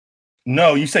said.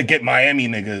 No, you said get Miami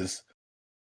niggas.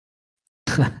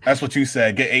 That's what you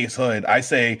said. Get Ace Hood. I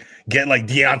say get like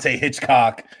Deontay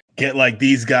Hitchcock. Get like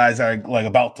these guys are like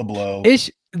about to blow.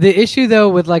 The issue though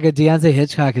with like a Deontay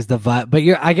Hitchcock is the vibe. But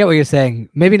I get what you're saying.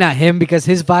 Maybe not him because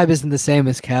his vibe isn't the same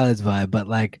as Khaled's vibe. But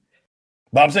like,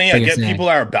 But I'm saying, yeah, What you're get saying. people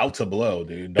that are about to blow,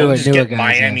 dude. Newer- Don't just newer get guys,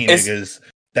 Miami yeah. niggas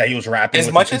that he was rapping as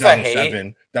with much in as I hate-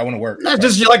 2007. That wouldn't work. Not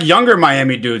just like younger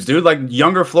Miami dudes, dude. Like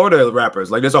younger Florida rappers.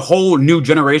 Like there's a whole new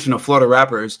generation of Florida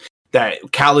rappers that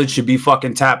Khaled should be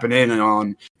fucking tapping in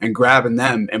on and grabbing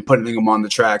them and putting them on the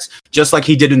tracks, just like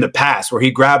he did in the past, where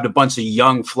he grabbed a bunch of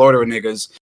young Florida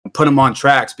niggas and put them on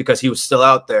tracks because he was still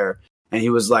out there. And he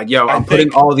was like, "Yo, I'm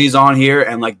putting all these on here,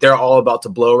 and like they're all about to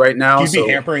blow right now." He'd be So,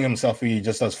 hampering himself if he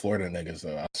just does Florida niggas,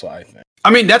 though. That's what I think. I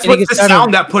mean, that's And what he the gets started-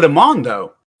 sound that put him on,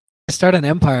 though. start an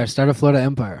empire. Start a Florida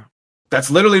empire. That's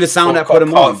literally the sound that Call- put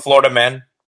him call on. it Florida Man.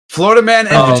 Florida Man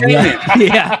Oh, Entertainment.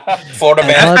 yeah. Florida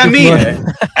I love Man. the FME.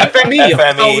 Florida- FME.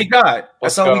 That's all FME. we got.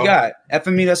 Let's That's all we go. got.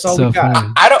 FME. That's all So we got.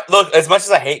 funny. I don't look as much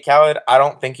as I hate Khaled. I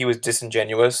don't think he was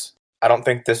disingenuous. I don't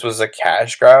think this was a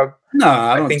cash grab. No,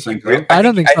 I don't think think he re- so. I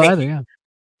don't think so I either. Yeah.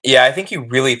 Yeah, I think he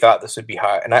really thought this would be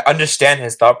hot, and I understand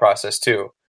his thought process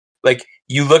too. Like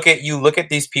you look at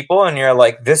these people, and you're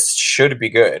like, this should be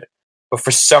good, but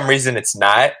for some reason it's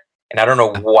not, and I don't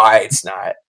know why it's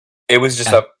not. It was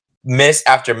just a miss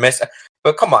after miss.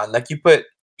 But come on, like you put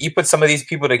some of these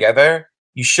people together,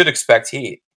 you should expect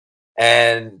heat,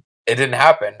 and it didn't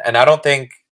happen. And I don't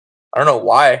know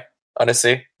why.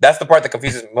 Honestly, that's the part that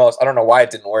confuses me most. I don't know why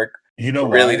it didn't work. You know, It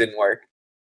really why? didn't work.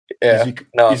 Yeah, It's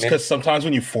no, I because mean, sometimes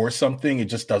when you force something, it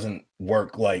just doesn't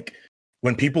work. Like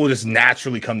when people just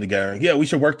naturally come together, yeah, we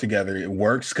should work together. It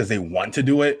works because they want to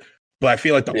do it. But I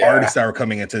feel like the Yeah. artists that were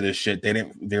coming into this shit,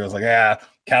 they was like,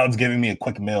 Khaled's giving me a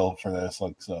quick meal for this.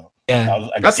 Like, so Yeah.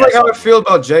 That's like how I feel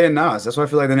about Jay and Nas. That's why I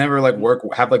feel like they never like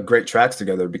have like great tracks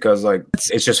together because like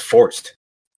it's just forced.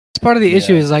 It's part of the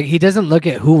issue Yeah. is like he doesn't look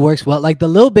at who works well. Like the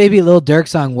Lil Baby, Lil Durk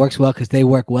song works well because they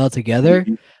work well together.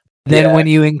 Then Yeah. when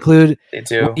you include, they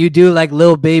do. you do like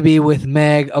Lil Baby with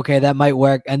Meg, okay, that might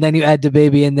work. And then you add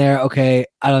DaBaby in there, okay,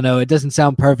 I don't know, it doesn't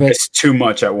sound perfect. It's too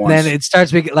much at once. Then it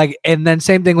starts being like, and then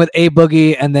same thing with A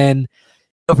Boogie, and then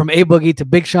go from A Boogie to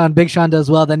Big Sean. Big Sean does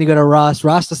well. Then you go to Ross.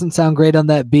 Ross doesn't sound great on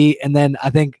that beat, and then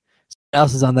I think someone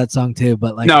else is on that song too.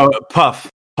 But like, no, Puff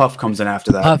comes in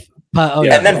after that. Puff. Oh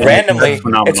Yeah. And then Yeah, randomly, that's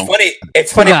phenomenal.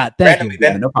 it's funny. Forgot, thank Randomly, you.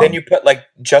 then, Yeah, no then problem. you put like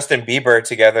Justin Bieber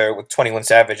together with 21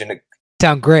 Savage, and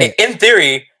sound great. in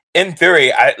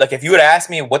theory, I like if you would ask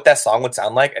me what that song would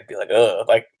sound like, I'd be like, ugh,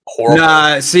 like horrible.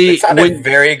 Nah, see, It sounded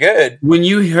very good. when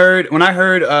I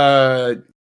heard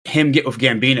him get with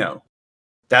Gambino,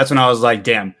 that's when I was like,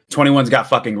 damn, 21's got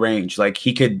fucking range. Like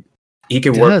he could work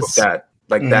with does. that,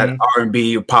 like that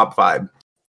R&B pop vibe.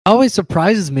 Always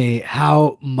surprises me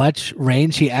how much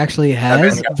range he actually That has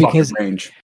man's got because fucking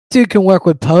range. dude can work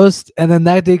with Post, and then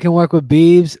that dude can work with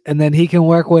Biebs, and then he can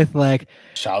work with like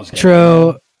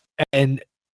Tro, and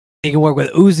he can work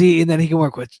with Uzi, and then he can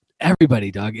work with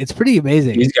everybody, dog. It's pretty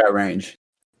amazing. He's got range.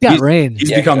 He's got range. He's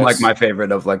Yeah, he become does. like my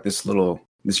favorite of like this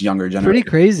younger generation. Pretty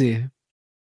crazy.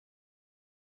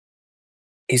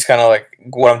 He's kind of like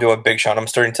what I'm doing with Big Sean. I'm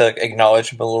starting to like,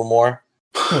 acknowledge him a little more.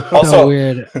 So Also,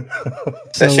 weird. that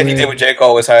So shit he weird. did with J.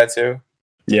 Cole was hot too.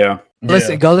 Yeah.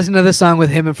 Listen, go listen to the song with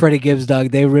him and Freddie Gibbs,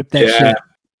 dog. They ripped that Yeah. shit.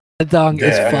 That song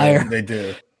is Yeah, fire. They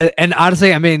do. And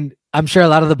honestly, I mean, I'm sure a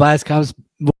lot of the bias comes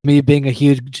with me being a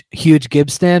huge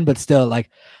Gibbs stan, but still, like,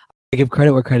 I give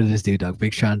credit where credit is due, dog.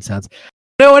 Big Sean sounds.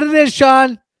 You know what it is,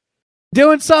 Sean?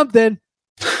 Doing something.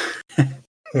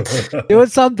 Doing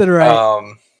something right.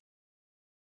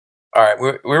 All right,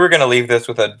 we were gonna leave this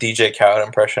with a DJ Khaled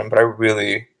impression, but I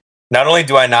really, not only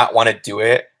do I not want to do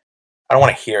it, I don't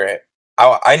want to hear it.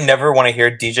 I never want to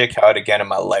hear DJ Khaled again in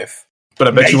my life. But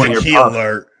I bet you want to Key hear Puff.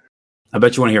 alert. I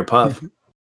bet you want to hear Puff.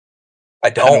 I I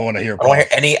don't. don't want to hear. I don't want to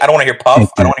hear any. I don't want to hear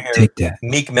Puff. I don't want to hear that.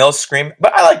 Meek Mill scream.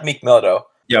 But I like Meek Mill though.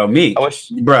 Yo, me, I wish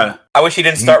bruh. he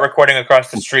didn't start recording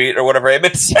across the street or whatever.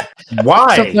 It's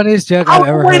Why? It's the funniest joke I've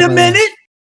ever Wait heard. a in my life. minute.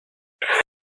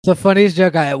 The funniest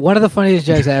joke one of the funniest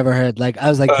jokes I ever heard. Like, I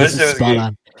was like, Oh, this this is was spot good.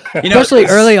 on. You know, Especially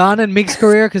early on in Meek's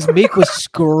career, because Meek was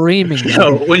screaming.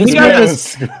 Yo, dog. when he This got man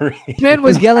this, This man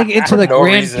was yelling into the For no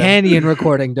Grand reason. Canyon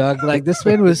recording, dog. Like, this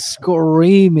man was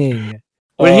screaming.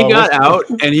 when he got out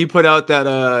and he put out that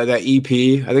EP,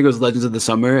 I think it was Legends of the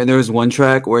Summer, and there was one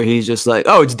track where he's just like,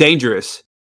 "Oh, it's dangerous,"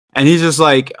 and he's just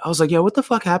like, I was like, "Yo, what the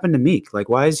fuck happened to Meek? Like,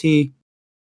 why is he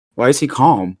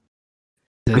calm?"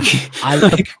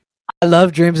 I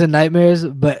love Dreams and Nightmares,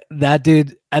 but that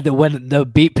dude when the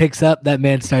beat picks up, that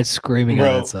man starts screaming on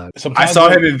Bro, that song. I sometimes saw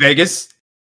him in Vegas.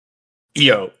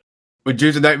 Yo, when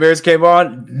Dreams and Nightmares came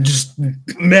on, just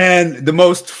man, the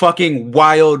most fucking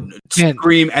wild Man.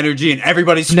 scream energy, and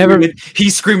everybody's Never- screaming.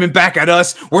 He's screaming back at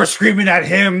us. We're screaming at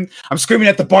him. I'm screaming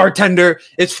at the bartender.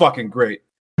 It's fucking great.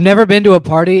 never been to a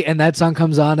party and that song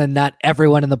comes on and not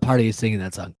everyone in the party is singing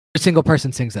that song. A single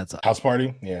person sings that song. House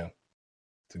Party? Yeah.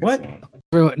 It's a good What?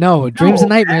 song. No, Dreams and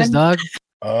Nightmares, man. dog.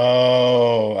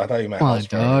 Oh, I thought you meant Come on, House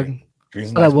dog. Party. Dreams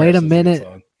and Hold up, wait Nightmares a is good minute.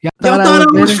 song. Y'all Y'all thought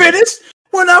thought I was finished? finished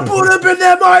when I pulled up in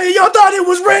that party. Y'all thought it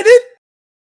was ready.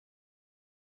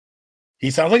 He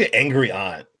sounds like an angry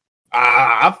aunt.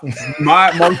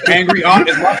 My most angry aunt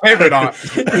is my favorite aunt.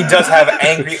 He does have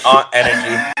angry aunt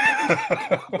energy.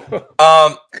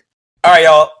 All right,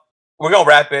 y'all. We're gonna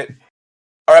wrap it.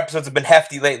 Our episodes have been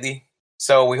hefty lately,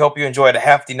 so we hope you enjoy the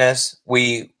heftiness.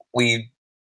 We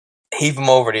heave them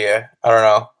over to you. I don't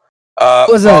know.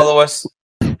 was that? Follow us.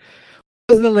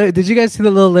 Did you guys see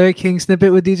the little Larry King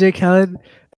snippet with DJ Khaled?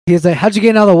 He's like, "How'd you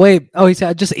gain all the weight?" Oh, he said,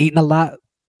 "I just eating a lot."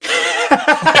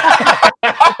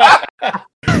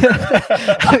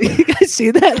 You guys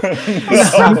see that?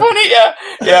 It's so funny.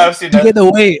 Yeah, I've seen You that. get the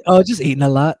weight. Oh, just eating a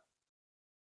lot.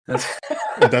 That's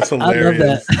I love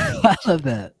hilarious. that. I love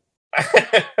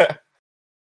that.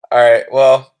 All right.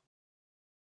 Well,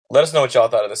 let us know what y'all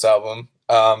thought of this album.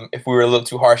 If we were a little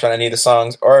too harsh on any of the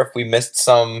songs, or if we missed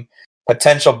some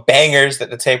potential bangers that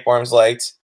the Tapeworms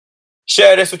liked.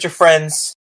 Share this with your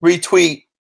friends. Retweet.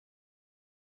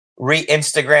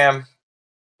 Re-Instagram.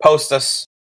 Post us.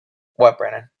 What,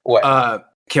 Brandon? What?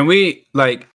 Can we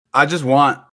I just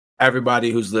want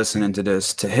everybody who's listening to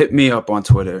this to hit me up on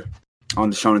Twitter on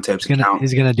the Shonen Tapes account.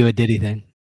 He's gonna do a Diddy thing.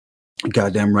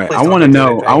 Goddamn right. Please I don't want to do know.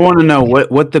 anything. I want to know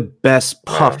what the best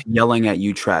Puff yelling at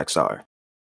you tracks are.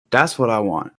 That's what I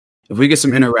want. If we get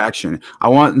some interaction, I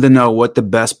want to know what the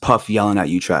best Puff yelling at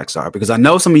you tracks are, because I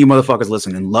know some of you motherfuckers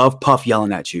listening love Puff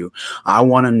yelling at you. I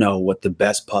want to know what the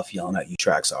best Puff yelling at you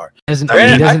tracks are.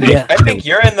 Brandon, I think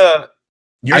you're in the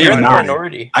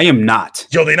minority. I am not.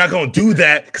 Yo, they're not gonna do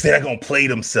that because they're not gonna play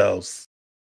themselves.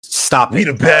 Stop We it.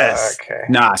 the best. Okay.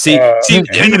 Nah, see, we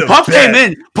and the Puff came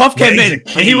best. in. Puff came Major in, and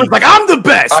he was Key. like, "I'm the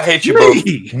best." I hate you Me. both. I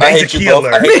hate Major you Key both. I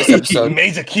alert. hate this episode.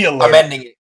 Major Key alert. I'm ending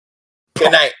it.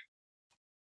 Good night.